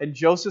 and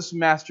Joseph's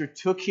master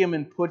took him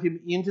and put him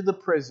into the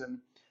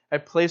prison, a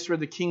place where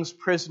the king's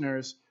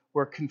prisoners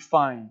were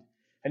confined.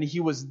 And he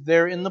was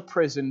there in the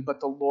prison, but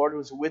the Lord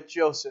was with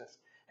Joseph,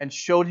 and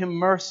showed him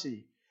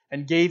mercy,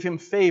 and gave him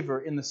favor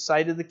in the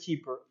sight of the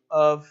keeper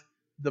of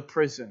the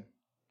prison.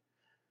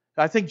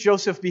 I think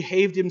Joseph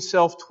behaved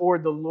himself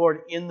toward the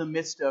Lord in the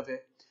midst of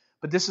it.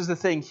 But this is the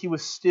thing, he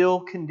was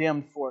still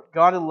condemned for it.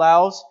 God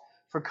allows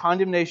for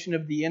condemnation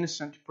of the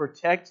innocent to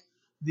protect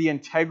the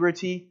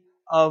integrity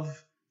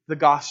of the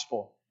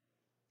gospel.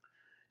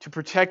 To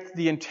protect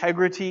the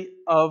integrity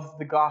of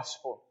the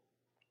gospel.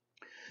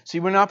 See,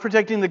 we're not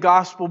protecting the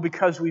gospel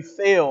because we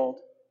failed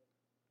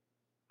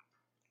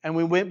and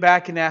we went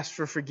back and asked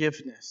for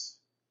forgiveness.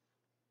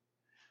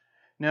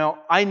 Now,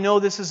 I know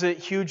this is a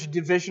huge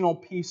divisional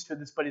piece to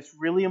this, but it's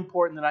really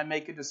important that I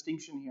make a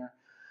distinction here.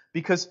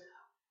 Because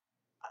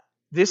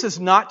this is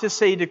not to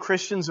say to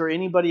Christians or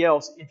anybody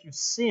else, if you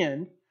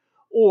sin,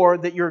 or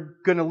that you're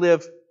going to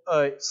live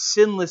a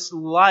sinless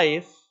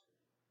life.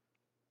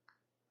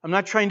 I'm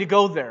not trying to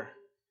go there.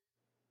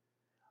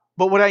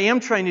 But what I am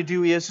trying to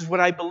do is what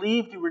I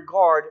believe to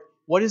regard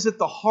what is at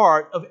the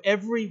heart of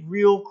every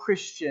real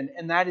Christian,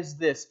 and that is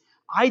this.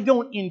 I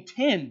don't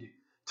intend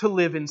to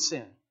live in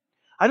sin.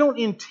 I don't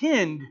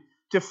intend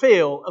to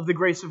fail of the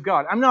grace of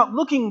God. I'm not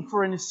looking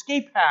for an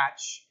escape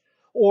hatch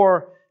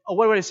or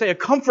a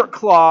comfort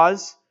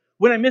clause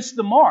when I miss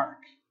the mark.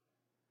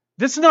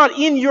 That's not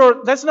in your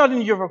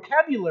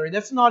vocabulary.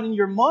 That's not in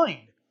your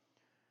mind.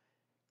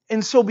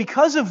 And so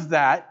because of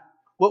that,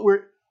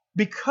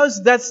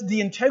 because that's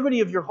the integrity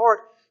of your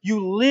heart,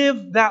 you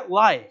live that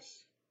life.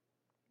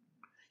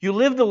 You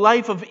live the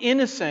life of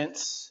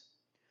innocence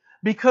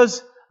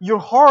because your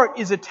heart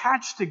is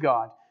attached to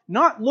God.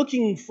 Not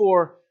looking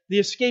for the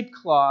escape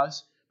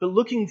clause, but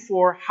looking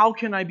for how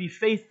can I be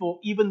faithful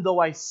even though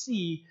I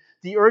see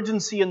the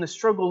urgency and the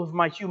struggle of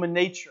my human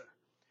nature.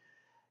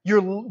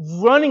 You're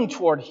running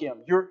toward Him.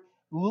 You're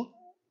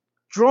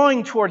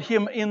drawing toward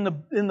Him in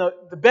the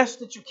best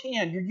that you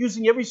can. You're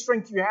using every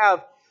strength you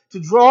have to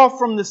draw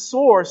from the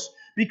source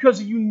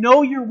because you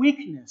know your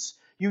weakness.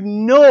 You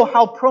know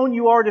how prone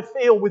you are to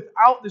fail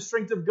without the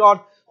strength of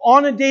God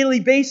on a daily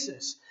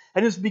basis.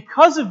 And it's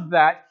because of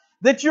that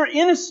you're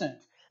innocent.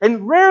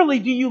 And rarely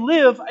do you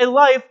live a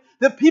life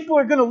that people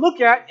are going to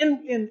look at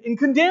and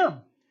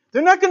condemn.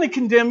 They're not going to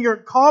condemn your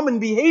common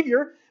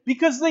behavior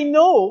because they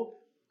know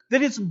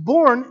that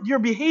your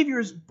behavior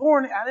is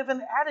born out of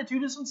an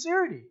attitude of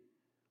sincerity.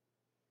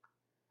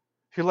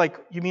 If you're like,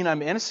 you mean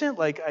I'm innocent?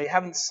 Like I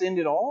haven't sinned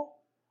at all?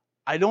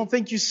 I don't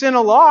think you sin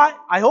a lot.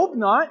 I hope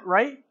not,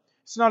 right?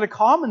 It's not a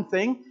common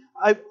thing.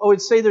 I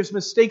would say there's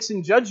mistakes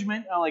in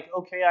judgment. I'm like,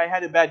 okay, I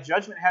had a bad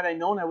judgment. Had I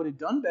known, I would have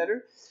done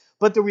better.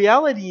 But the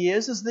reality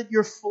is that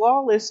you're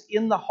flawless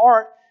in the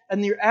heart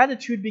and your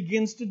attitude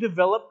begins to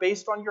develop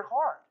based on your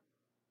heart.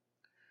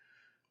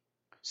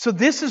 So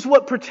this is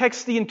what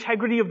protects the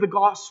integrity of the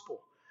gospel.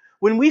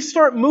 When we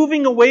start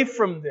moving away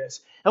from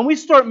this and we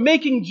start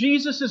making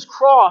Jesus'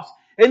 cross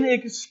an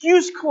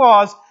excuse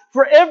clause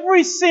for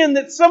every sin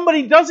that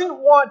somebody doesn't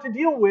want to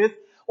deal with,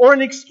 or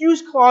an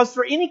excuse clause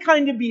for any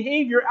kind of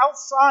behavior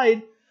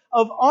outside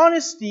of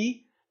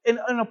honesty and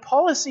a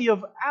policy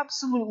of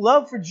absolute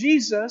love for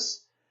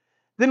Jesus,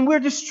 then we're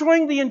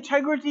destroying the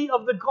integrity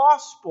of the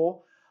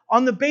gospel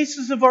on the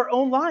basis of our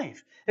own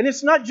life. And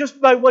it's not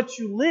just by what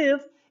you live,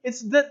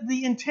 it's that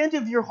the intent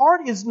of your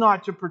heart is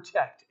not to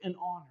protect and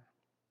honor.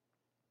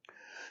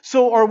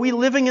 So are we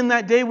living in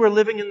that day? We're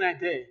living in that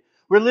day.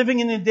 We're living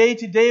in a day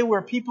today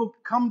where people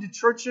come to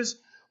churches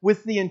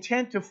with the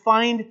intent to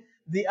find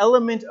the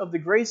element of the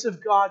grace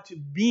of God to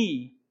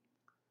be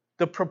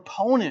the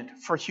proponent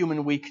for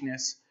human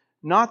weakness,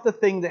 not the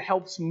thing that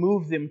helps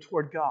move them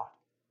toward God.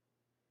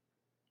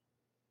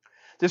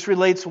 This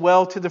relates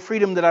well to the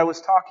freedom that I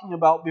was talking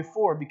about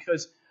before,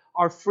 because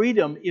our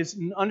freedom is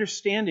an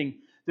understanding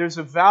there's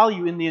a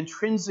value in the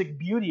intrinsic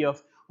beauty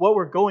of what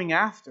we're going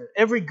after.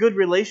 Every good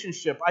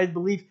relationship, I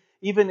believe,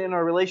 even in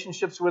our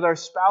relationships with our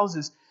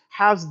spouses,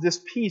 has this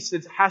piece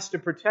that has to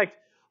protect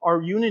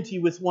our unity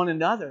with one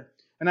another.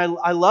 And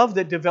I love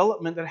that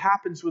development that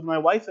happens with my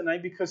wife and I,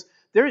 because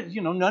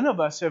none of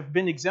us have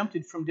been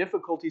exempted from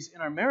difficulties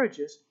in our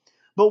marriages.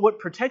 But what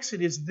protects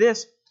it is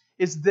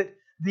that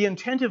the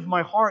intent of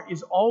my heart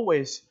is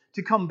always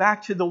to come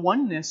back to the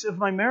oneness of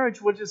my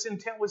marriage, what its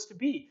intent was to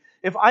be.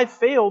 If I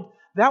failed,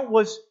 that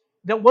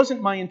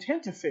wasn't my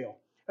intent to fail.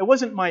 It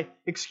wasn't my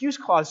excuse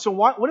clause. So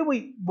what do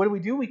we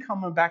do? We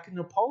come back and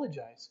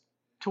apologize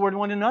toward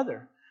one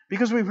another.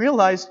 Because we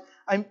realize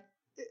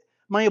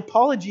my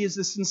apology is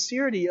the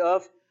sincerity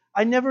of,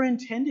 I never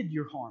intended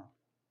your harm.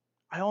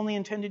 I only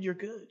intended your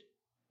good.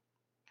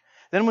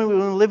 Then when we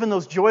live in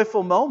those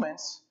joyful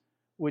moments,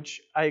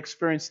 which I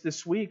experienced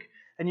this week,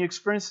 and you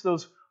experience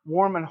those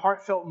warm and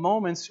heartfelt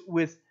moments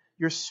with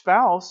your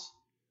spouse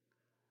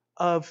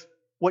of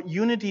what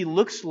unity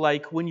looks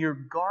like when you're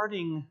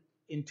guarding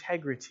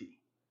integrity.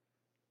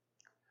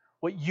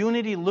 What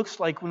unity looks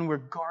like when we're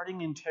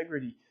guarding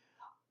integrity.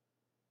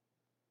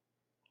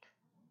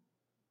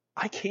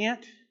 I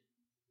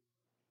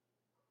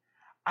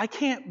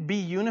can't be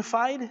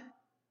unified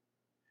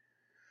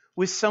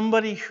with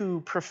somebody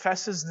who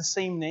professes the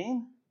same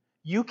name.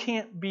 You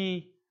can't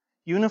be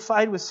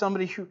unified with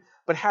somebody who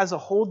but has a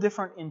whole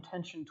different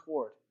intention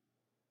toward.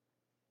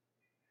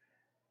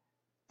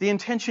 The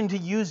intention to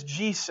use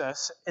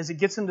Jesus as it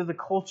gets into the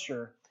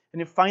culture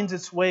and it finds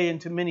its way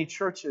into many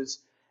churches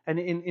and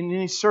in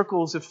many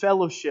circles of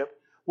fellowship,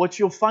 what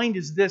you'll find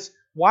is this: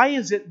 why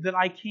is it that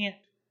I can't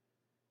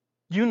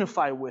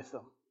unify with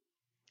them?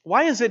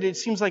 Why is it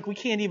seems like we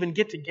can't even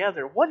get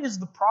together? What is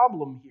the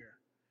problem here?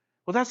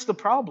 Well, that's the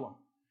problem.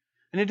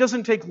 And it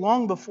doesn't take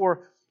long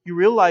before you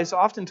realize,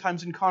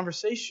 oftentimes in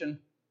conversation,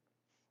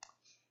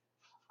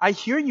 I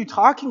hear you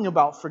talking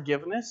about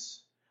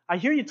forgiveness. I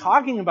hear you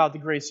talking about the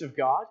grace of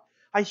God.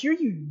 I hear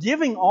you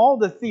giving all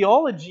the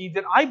theology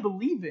that I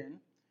believe in,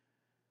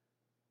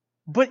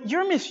 but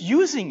you're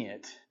misusing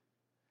it.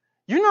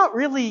 You're not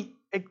really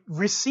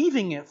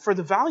receiving it for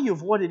the value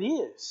of what it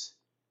is.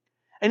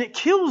 And it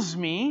kills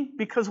me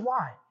because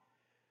why?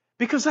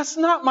 Because that's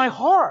not my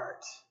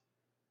heart.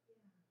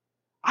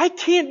 I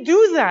can't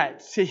do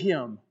that to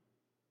Him.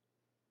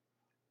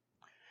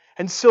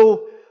 And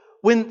so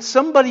when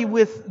somebody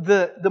with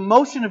the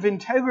motion of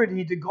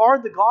integrity to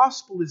guard the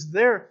gospel is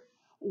there,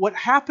 what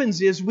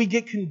happens is we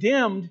get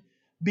condemned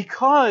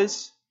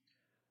because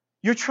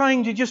you're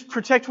trying to just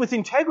protect with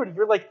integrity.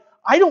 You're like,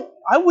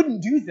 I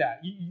wouldn't do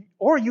that.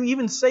 Or you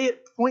even say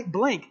it point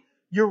blank.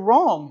 You're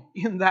wrong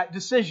in that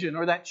decision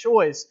or that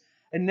choice.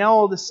 And now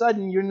all of a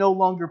sudden you're no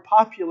longer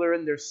popular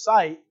in their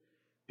sight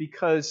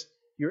because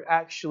you're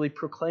actually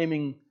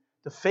proclaiming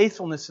the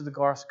faithfulness of the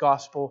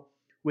gospel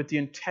with the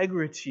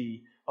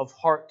integrity of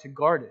heart to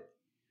guard it.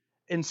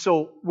 And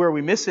so where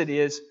we miss it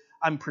is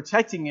I'm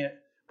protecting it,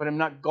 but I'm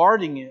not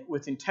guarding it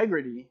with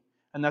integrity.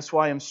 And that's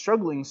why I'm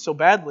struggling so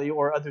badly,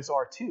 or others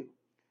are too.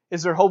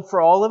 Is there hope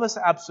for all of us?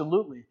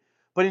 Absolutely.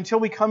 But until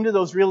we come to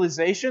those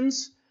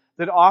realizations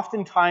that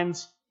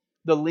oftentimes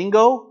the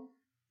lingo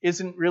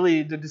isn't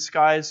really the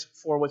disguise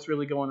for what's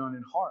really going on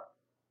in heart.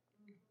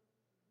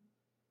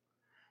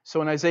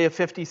 So in Isaiah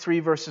 53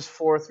 verses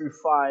 4 through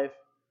 5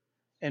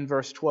 and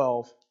verse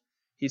 12,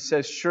 He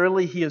says,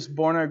 "Surely He has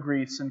borne our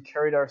griefs and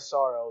carried our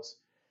sorrows,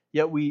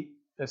 yet we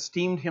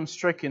esteemed Him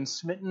stricken,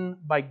 smitten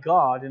by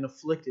God, and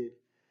afflicted.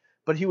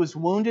 But He was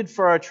wounded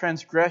for our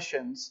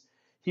transgressions,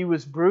 He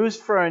was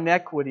bruised for our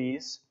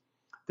iniquities.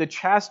 The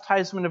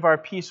chastisement of our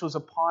peace was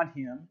upon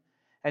Him,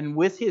 and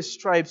with His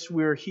stripes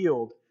we are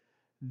healed.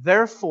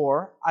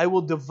 Therefore I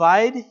will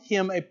divide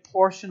Him a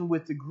portion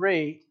with the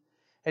great,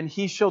 and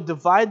He shall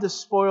divide the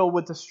spoil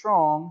with the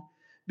strong,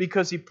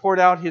 because He poured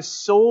out His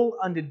soul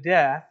unto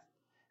death,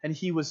 and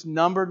He was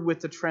numbered with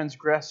the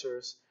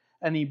transgressors,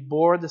 and He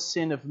bore the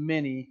sin of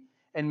many,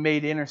 and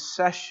made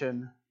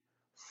intercession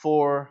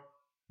for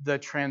the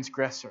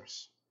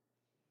transgressors."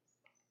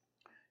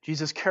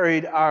 Jesus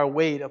carried our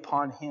weight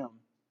upon Him.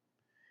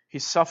 He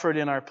suffered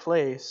in our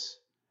place.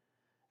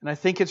 And I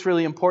think it's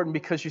really important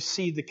because you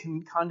see the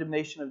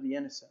condemnation of the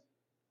innocent.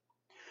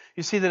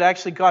 You see that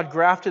actually God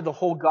grafted the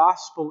whole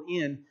gospel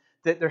in,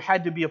 that there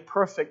had to be a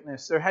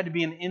perfectness, there had to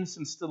be an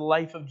innocence to the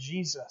life of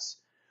Jesus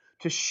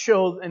to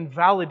show and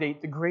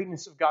validate the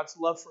greatness of God's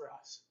love for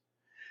us.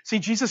 See,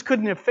 Jesus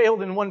couldn't have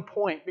failed in one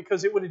point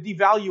because it would have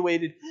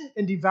devaluated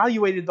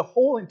the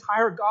whole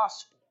entire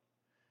gospel.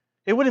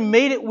 It would have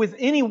made it with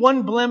any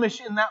one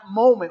blemish in that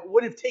moment,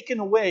 would have taken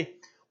away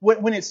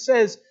when it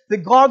says that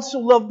God so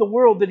loved the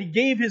world that He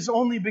gave His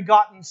only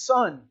begotten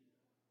Son.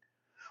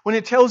 When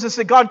it tells us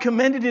that God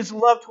commended His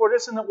love toward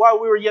us and that while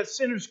we were yet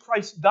sinners,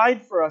 Christ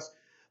died for us.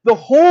 The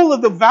whole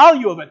of the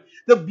value of it,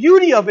 the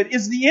beauty of it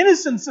is the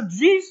innocence of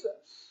Jesus.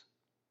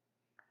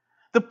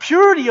 The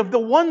purity of the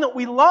one that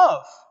we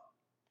love.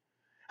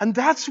 And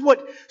that's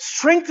what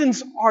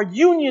strengthens our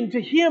union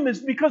to Him,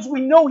 is because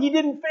we know He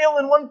didn't fail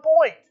in one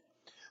point.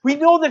 We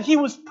know that He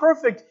was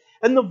perfect,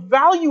 and the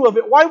value of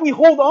it, why we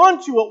hold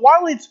on to it,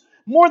 while it's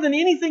more than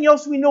anything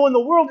else we know in the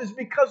world, is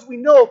because we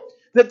know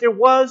that there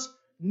was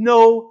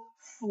no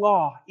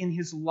flaw in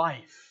His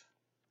life.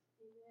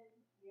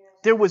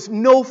 There was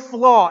no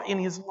flaw in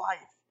His life.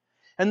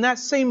 And that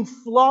same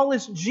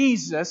flawless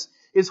Jesus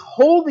is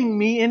holding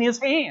me in His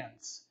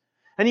hands.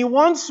 And He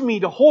wants me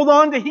to hold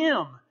on to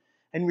Him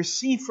and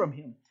receive from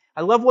Him.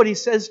 I love what He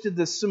says to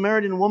the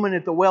Samaritan woman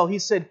at the well. He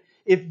said,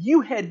 if you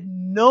had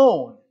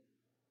known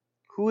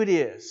who it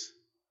is,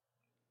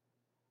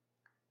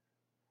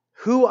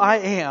 who I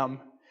am,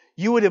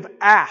 you would have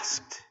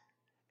asked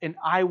and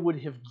I would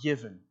have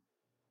given.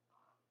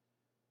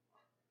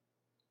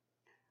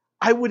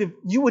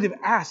 You would have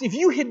asked. If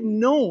you had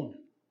known,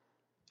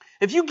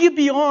 if you get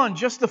beyond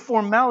just the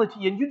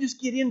formality and you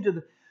just get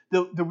into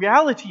the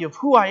reality of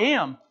who I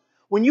am,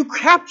 when you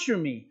capture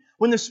me,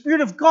 when the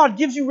Spirit of God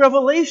gives you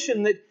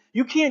revelation that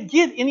you can't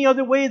get any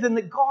other way than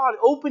that God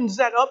opens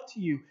that up to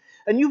you,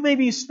 and you may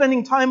be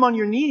spending time on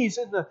your knees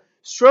in the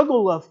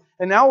struggle of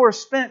an hour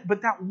spent,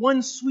 but that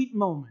one sweet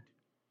moment,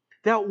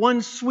 that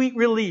one sweet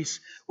release,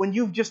 when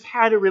you've just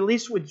had a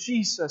release with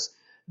Jesus,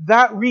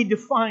 that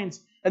redefines,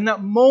 and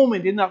that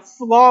moment in that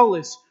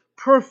flawless,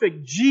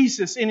 perfect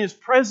Jesus in His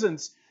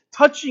presence,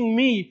 touching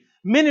me,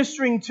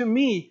 ministering to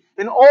me,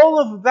 and all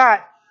of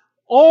that,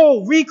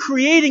 all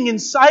recreating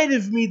inside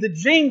of me the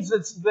James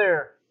that's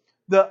there,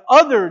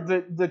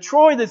 the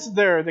Troy that's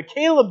there, the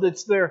Caleb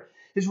that's there,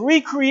 is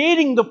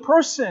recreating the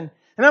person.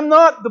 And I'm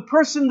not the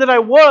person that I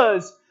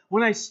was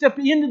when I step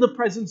into the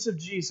presence of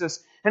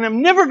Jesus. And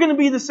I'm never going to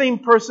be the same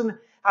person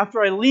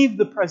after I leave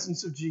the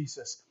presence of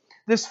Jesus.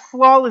 This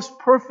flawless,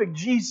 perfect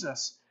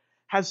Jesus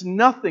has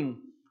nothing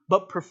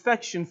but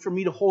perfection for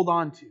me to hold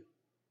on to.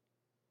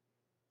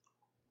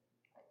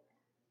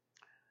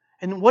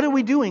 And what are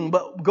we doing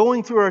but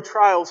going through our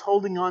trials,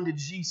 holding on to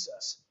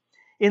Jesus?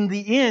 In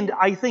the end,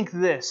 I think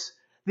this.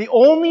 The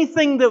only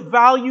thing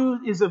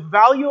that is of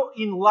value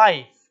in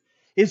life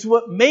is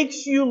what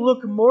makes you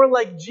look more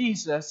like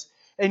Jesus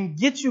and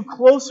gets you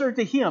closer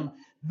to Him.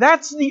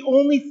 That's the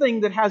only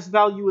thing that has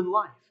value in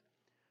life.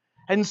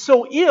 And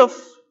so if,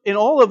 in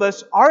all of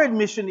us, our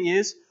admission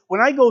is,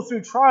 when I go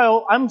through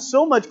trial, I'm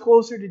so much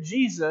closer to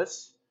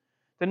Jesus,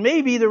 then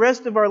maybe the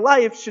rest of our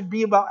life should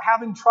be about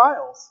having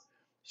trials.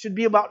 Should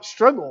be about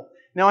struggle.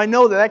 Now, I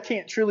know that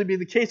can't truly be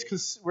the case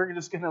because we're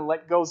just going to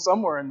let go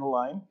somewhere in the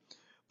line.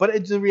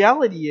 But the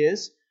reality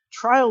is,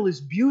 trial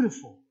is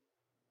beautiful.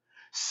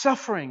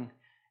 Suffering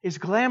is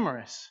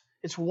glamorous.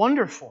 It's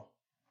wonderful.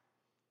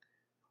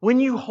 When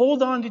you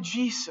hold on to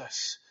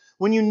Jesus,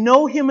 when you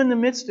know Him in the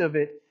midst of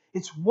it,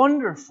 it's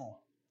wonderful.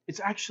 It's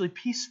actually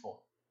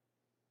peaceful.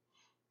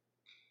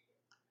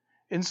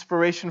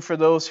 Inspiration for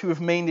those who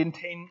have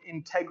maintained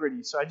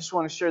integrity. So I just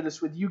want to share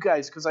this with you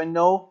guys because I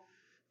know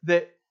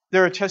that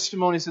there are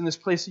testimonies in this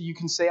place that you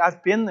can say,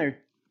 I've been there.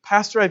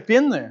 Pastor, I've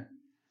been there.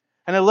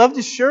 And I love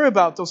to share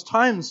about those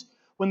times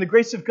when the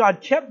grace of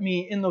God kept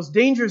me in those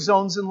danger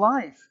zones in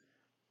life.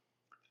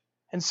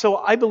 And so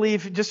I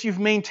believe just you've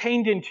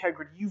maintained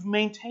integrity. You've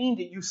maintained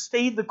it. You've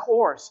stayed the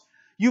course.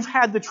 You've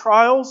had the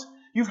trials.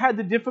 You've had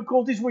the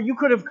difficulties where you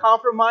could have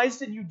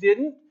compromised and you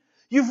didn't.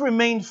 You've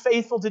remained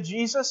faithful to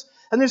Jesus.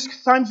 And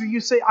there's times where you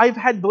say, I've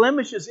had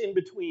blemishes in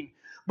between.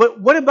 But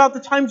what about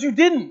the times you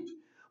didn't?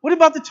 What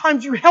about the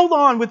times you held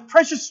on with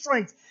precious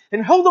strength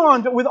and held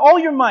on with all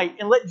your might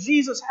and let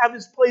Jesus have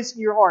His place in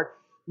your heart?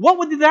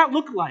 What did that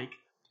look like?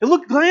 It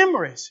looked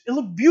glamorous. It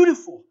looked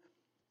beautiful.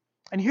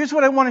 And here's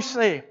what I want to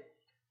say.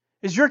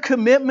 Is your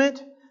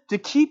commitment to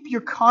keep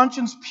your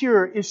conscience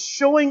pure is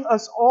showing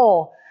us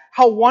all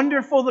how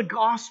wonderful the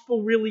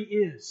gospel really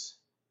is.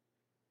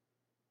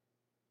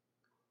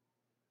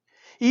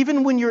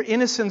 Even when your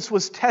innocence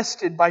was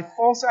tested by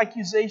false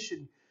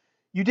accusation,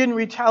 you didn't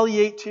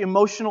retaliate to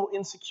emotional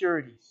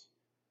insecurities.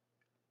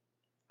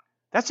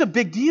 That's a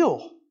big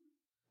deal.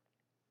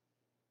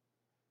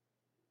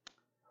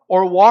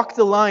 Or walk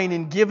the line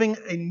in giving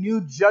a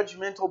new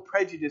judgmental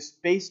prejudice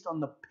based on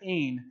the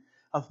pain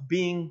of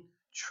being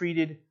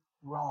treated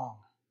wrong.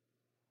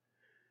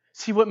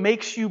 See, what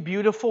makes you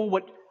beautiful,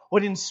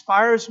 what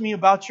inspires me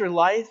about your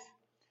life,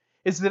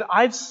 is that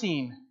I've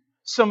seen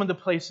some of the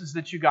places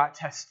that you got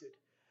tested.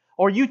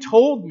 Or you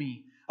told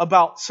me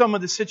about some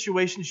of the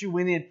situations you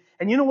went in.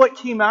 And you know what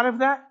came out of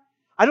that?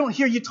 I don't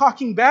hear you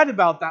talking bad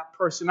about that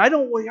person. I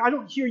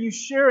don't hear you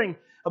sharing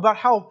about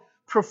how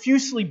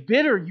profusely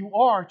bitter you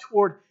are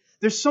toward.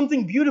 There's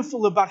something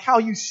beautiful about how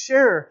you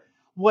share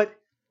what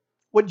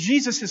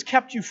Jesus has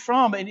kept you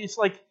from. And it's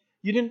like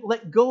you didn't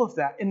let go of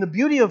that. And the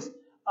beauty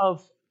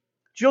of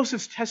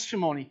Joseph's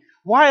testimony,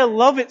 why I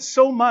love it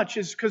so much,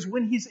 is because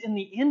when he's in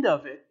the end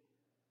of it,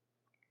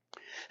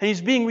 and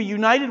he's being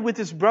reunited with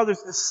his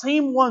brothers, the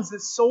same ones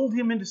that sold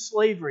him into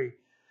slavery,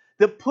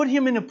 that put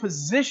him in a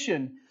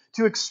position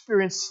to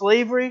experience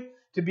slavery,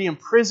 to be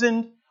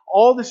imprisoned,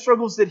 all the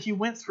struggles that he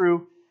went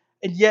through.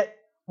 And yet,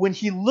 when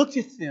he looked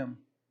at them,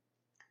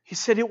 he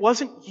said, it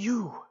wasn't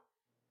you.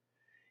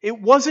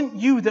 It wasn't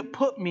you that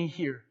put me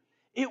here.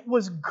 It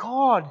was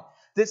God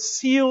that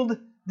sealed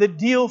the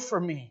deal for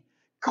me.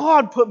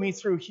 God put me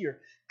through here.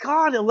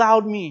 God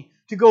allowed me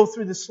to go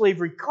through the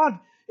slavery. God,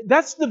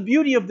 that's the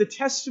beauty of the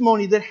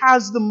testimony that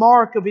has the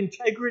mark of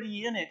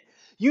integrity in it.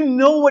 You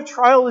know what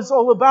trial is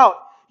all about.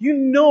 You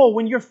know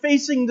when you're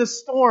facing the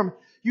storm,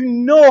 you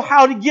know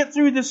how to get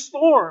through the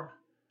storm.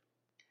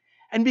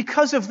 And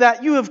because of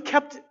that, you have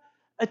kept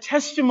a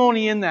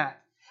testimony in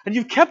that. And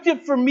you've kept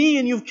it for me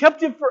and you've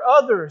kept it for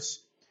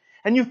others.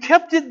 And you've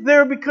kept it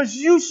there because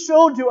you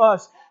showed to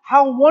us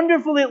how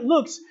wonderful it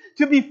looks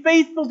to be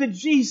faithful to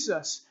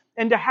Jesus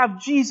and to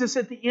have Jesus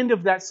at the end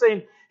of that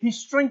saying, He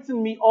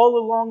strengthened me all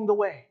along the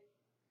way.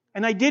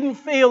 And I didn't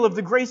fail of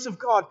the grace of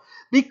God.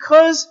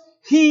 Because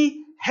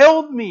He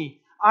held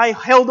me, I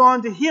held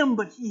on to Him,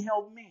 but He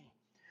held me.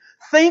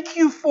 Thank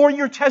you for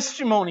your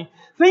testimony.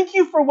 Thank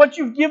you for what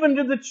you've given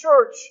to the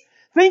church.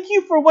 Thank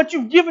you for what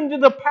you've given to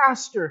the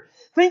pastor.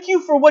 Thank you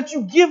for what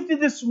you give to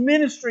this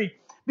ministry.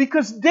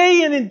 Because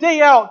day in and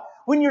day out,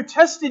 when you're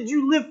tested,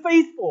 you live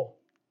faithful.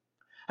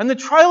 And the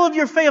trial of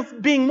your faith,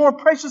 being more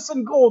precious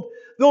than gold,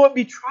 though it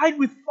be tried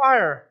with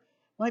fire,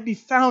 might be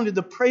found in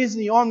the praise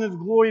and the honor and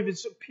the glory of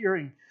its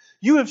appearing.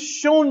 You have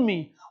shown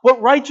me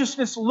what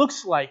righteousness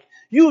looks like.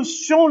 You have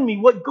shown me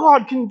what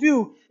God can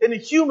do in a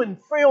human,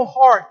 frail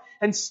heart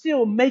and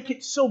still make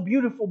it so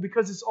beautiful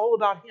because it's all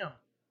about Him.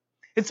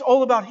 It's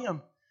all about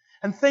Him.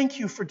 And thank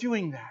you for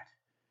doing that.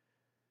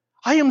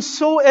 I am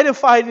so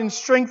edified and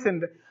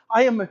strengthened.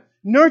 I am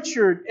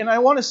nurtured, and I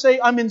want to say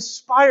I'm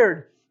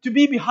inspired to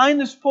be behind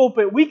this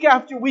pulpit week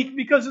after week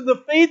because of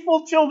the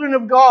faithful children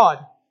of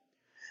God.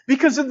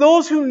 Because of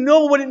those who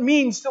know what it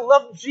means to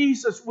love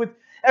Jesus with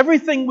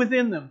everything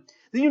within them.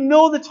 You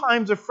know the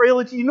times of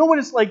frailty. You know what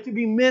it's like to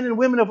be men and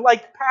women of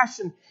like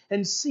passion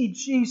and see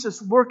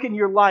Jesus work in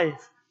your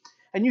life.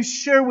 And you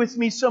share with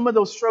me some of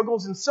those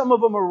struggles, and some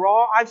of them are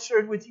raw. I've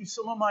shared with you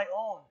some of my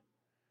own.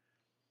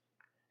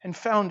 And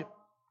found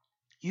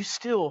you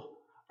still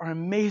are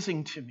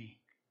amazing to me.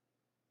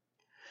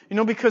 You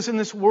know, because in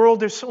this world,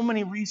 there's so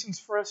many reasons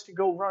for us to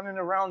go running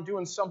around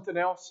doing something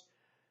else.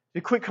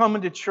 To quit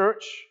coming to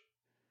church.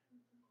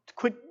 To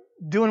quit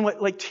doing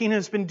what like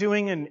Tina's been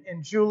doing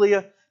and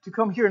Julia. To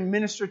come here and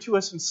minister to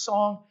us in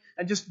song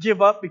and just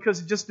give up because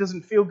it just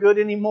doesn't feel good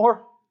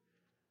anymore.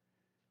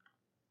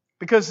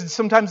 Because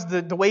sometimes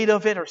the weight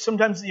of it or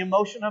sometimes the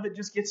emotion of it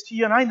just gets to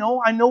you. And I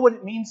know what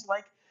it means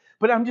like.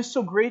 But I'm just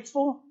so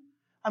grateful.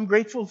 I'm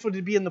grateful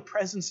to be in the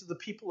presence of the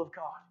people of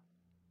God.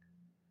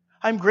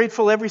 I'm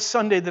grateful every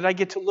Sunday that I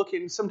get to look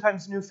at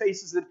sometimes new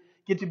faces that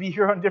get to be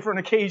here on different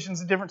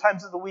occasions at different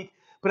times of the week.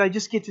 But I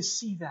just get to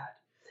see that.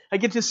 I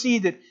get to see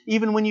that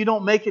even when you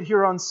don't make it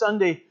here on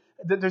Sunday,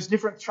 that there's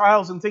different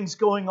trials and things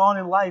going on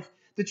in life,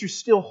 that you're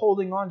still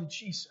holding on to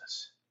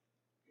Jesus.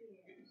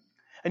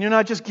 And you're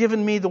not just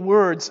giving me the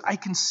words. I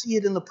can see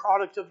it in the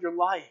product of your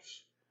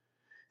life.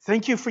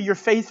 Thank you for your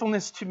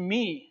faithfulness to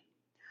me.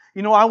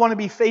 You know, I want to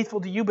be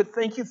faithful to you, but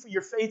thank you for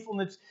your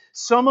faithfulness.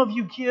 Some of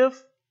you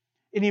give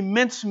in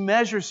immense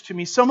measures to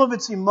me. Some of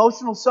it's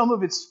emotional, some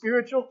of it's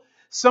spiritual.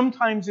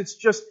 Sometimes it's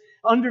just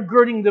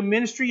undergirding the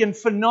ministry in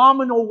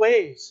phenomenal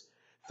ways.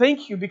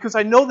 Thank you, because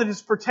I know that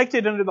it's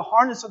protected under the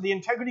harness of the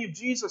integrity of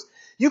Jesus.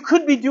 You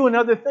could be doing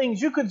other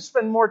things. You could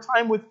spend more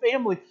time with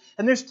family.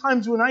 And there's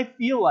times when I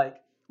feel like,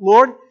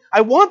 Lord,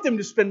 I want them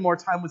to spend more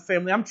time with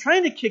family. I'm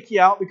trying to kick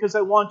you out because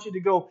I want you to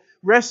go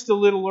rest a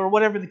little or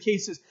whatever the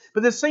case is.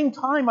 But at the same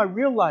time, I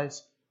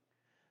realize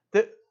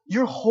that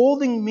you're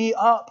holding me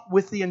up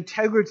with the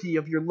integrity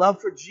of your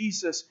love for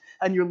Jesus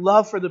and your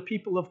love for the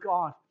people of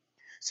God.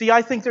 See,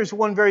 I think there's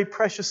one very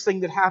precious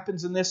thing that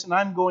happens in this, and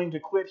I'm going to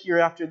quit here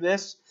after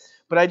this.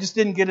 But I just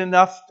didn't get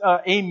enough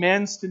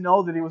amens to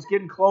know that it was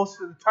getting close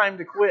to the time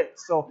to quit.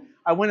 So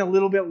I went a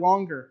little bit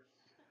longer.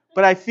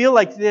 But I feel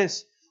like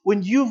this.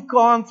 When you've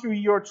gone through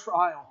your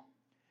trial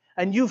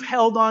and you've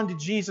held on to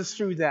Jesus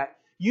through that,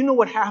 you know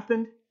what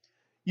happened?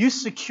 You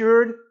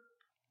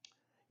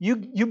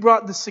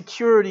brought the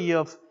security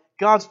of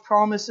God's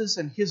promises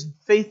and His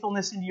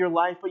faithfulness into your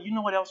life. But you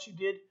know what else you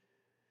did?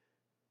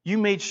 You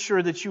made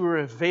sure that you were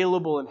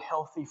available and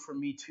healthy for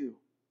me too.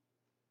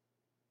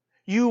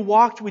 You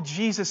walked with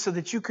Jesus so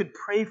that you could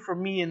pray for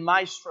me in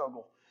my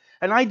struggle.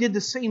 And I did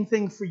the same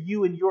thing for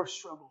you in your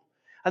struggle.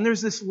 And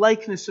there's this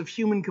likeness of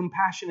human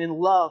compassion and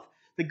love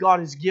that God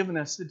has given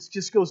us that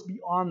just goes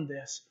beyond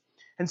this.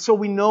 And so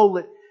we know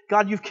that,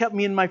 God, you've kept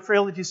me in my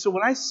frailty. So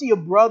when I see a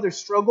brother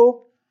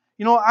struggle,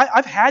 you know,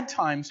 I've had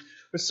times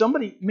where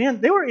somebody,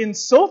 man, they were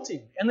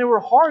insulting and they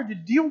were hard to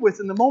deal with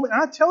in the moment.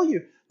 And I tell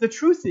you, the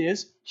truth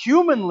is,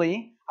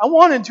 humanly, I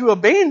wanted to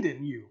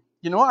abandon you.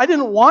 You know, I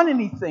didn't want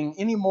anything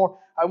anymore.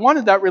 I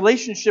wanted that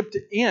relationship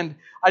to end.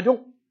 I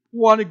don't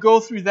want to go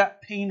through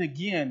that pain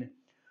again.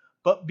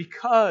 But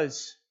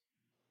because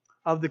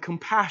of the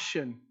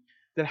compassion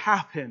that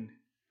happened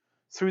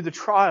through the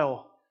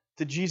trial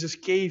that Jesus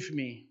gave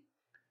me,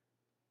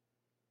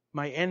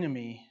 my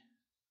enemy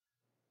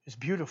is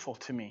beautiful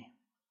to me.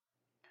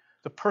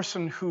 The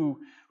person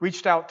who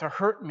reached out to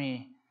hurt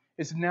me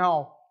is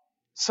now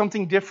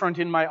something different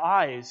in my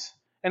eyes.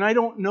 And I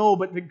don't know,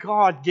 but that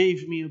God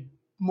gave me a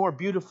more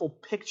beautiful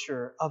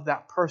picture of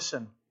that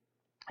person.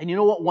 And you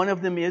know what one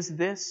of them is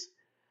this?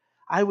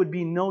 I would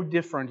be no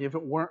different if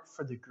it weren't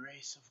for the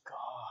grace of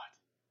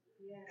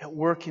God at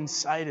work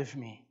inside of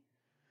me.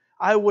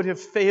 I would have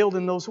failed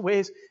in those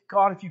ways.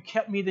 God, if you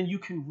kept me, then you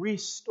can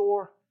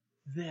restore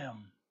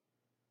them.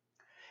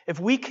 If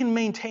we can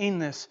maintain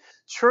this,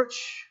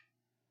 church,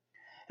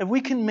 if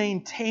we can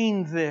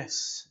maintain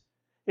this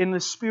in the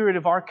spirit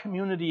of our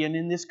community and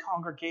in this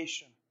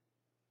congregation,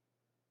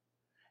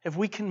 if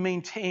we can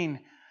maintain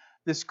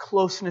this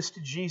closeness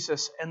to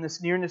Jesus and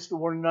this nearness to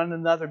one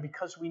another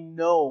because we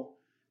know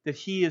that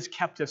He has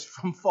kept us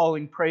from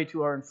falling prey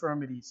to our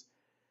infirmities,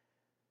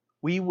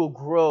 we will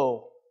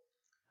grow.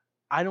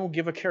 I don't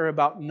give a care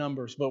about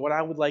numbers, but what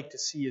I would like to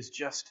see is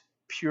just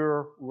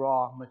pure,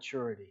 raw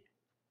maturity.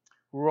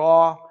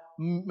 Raw,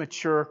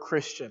 mature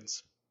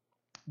Christians.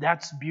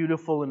 That's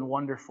beautiful and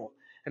wonderful.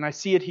 And I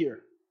see it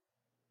here.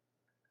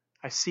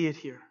 I see it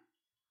here.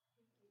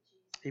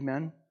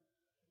 Amen?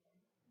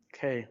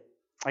 Okay.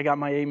 I got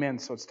my amen,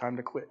 so it's time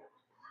to quit.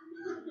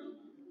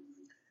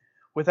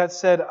 With that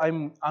said,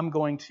 I'm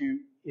going to,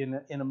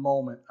 in a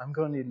moment, I'm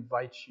going to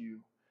invite you.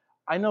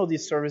 I know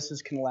these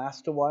services can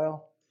last a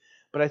while,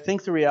 but I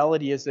think the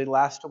reality is they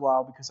last a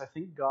while because I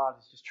think God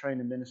is just trying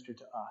to minister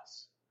to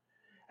us.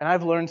 And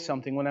I've learned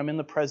something. When I'm in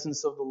the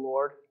presence of the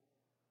Lord,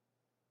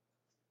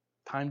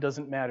 time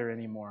doesn't matter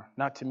anymore.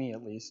 Not to me,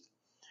 at least.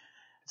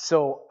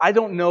 So I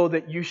don't know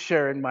that you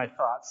share in my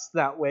thoughts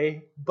that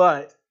way,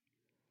 but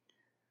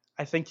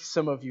I think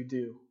some of you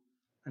do,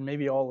 and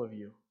maybe all of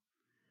you.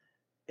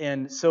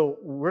 And so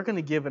we're going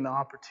to give an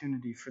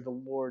opportunity for the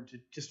Lord to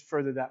just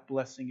further that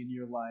blessing in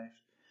your life,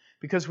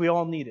 because we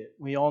all need it.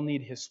 We all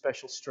need His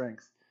special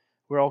strength.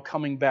 We're all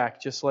coming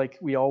back just like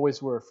we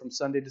always were from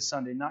Sunday to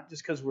Sunday, not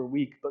just because we're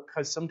weak, but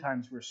because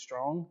sometimes we're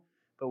strong,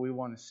 but we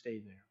want to stay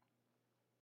there.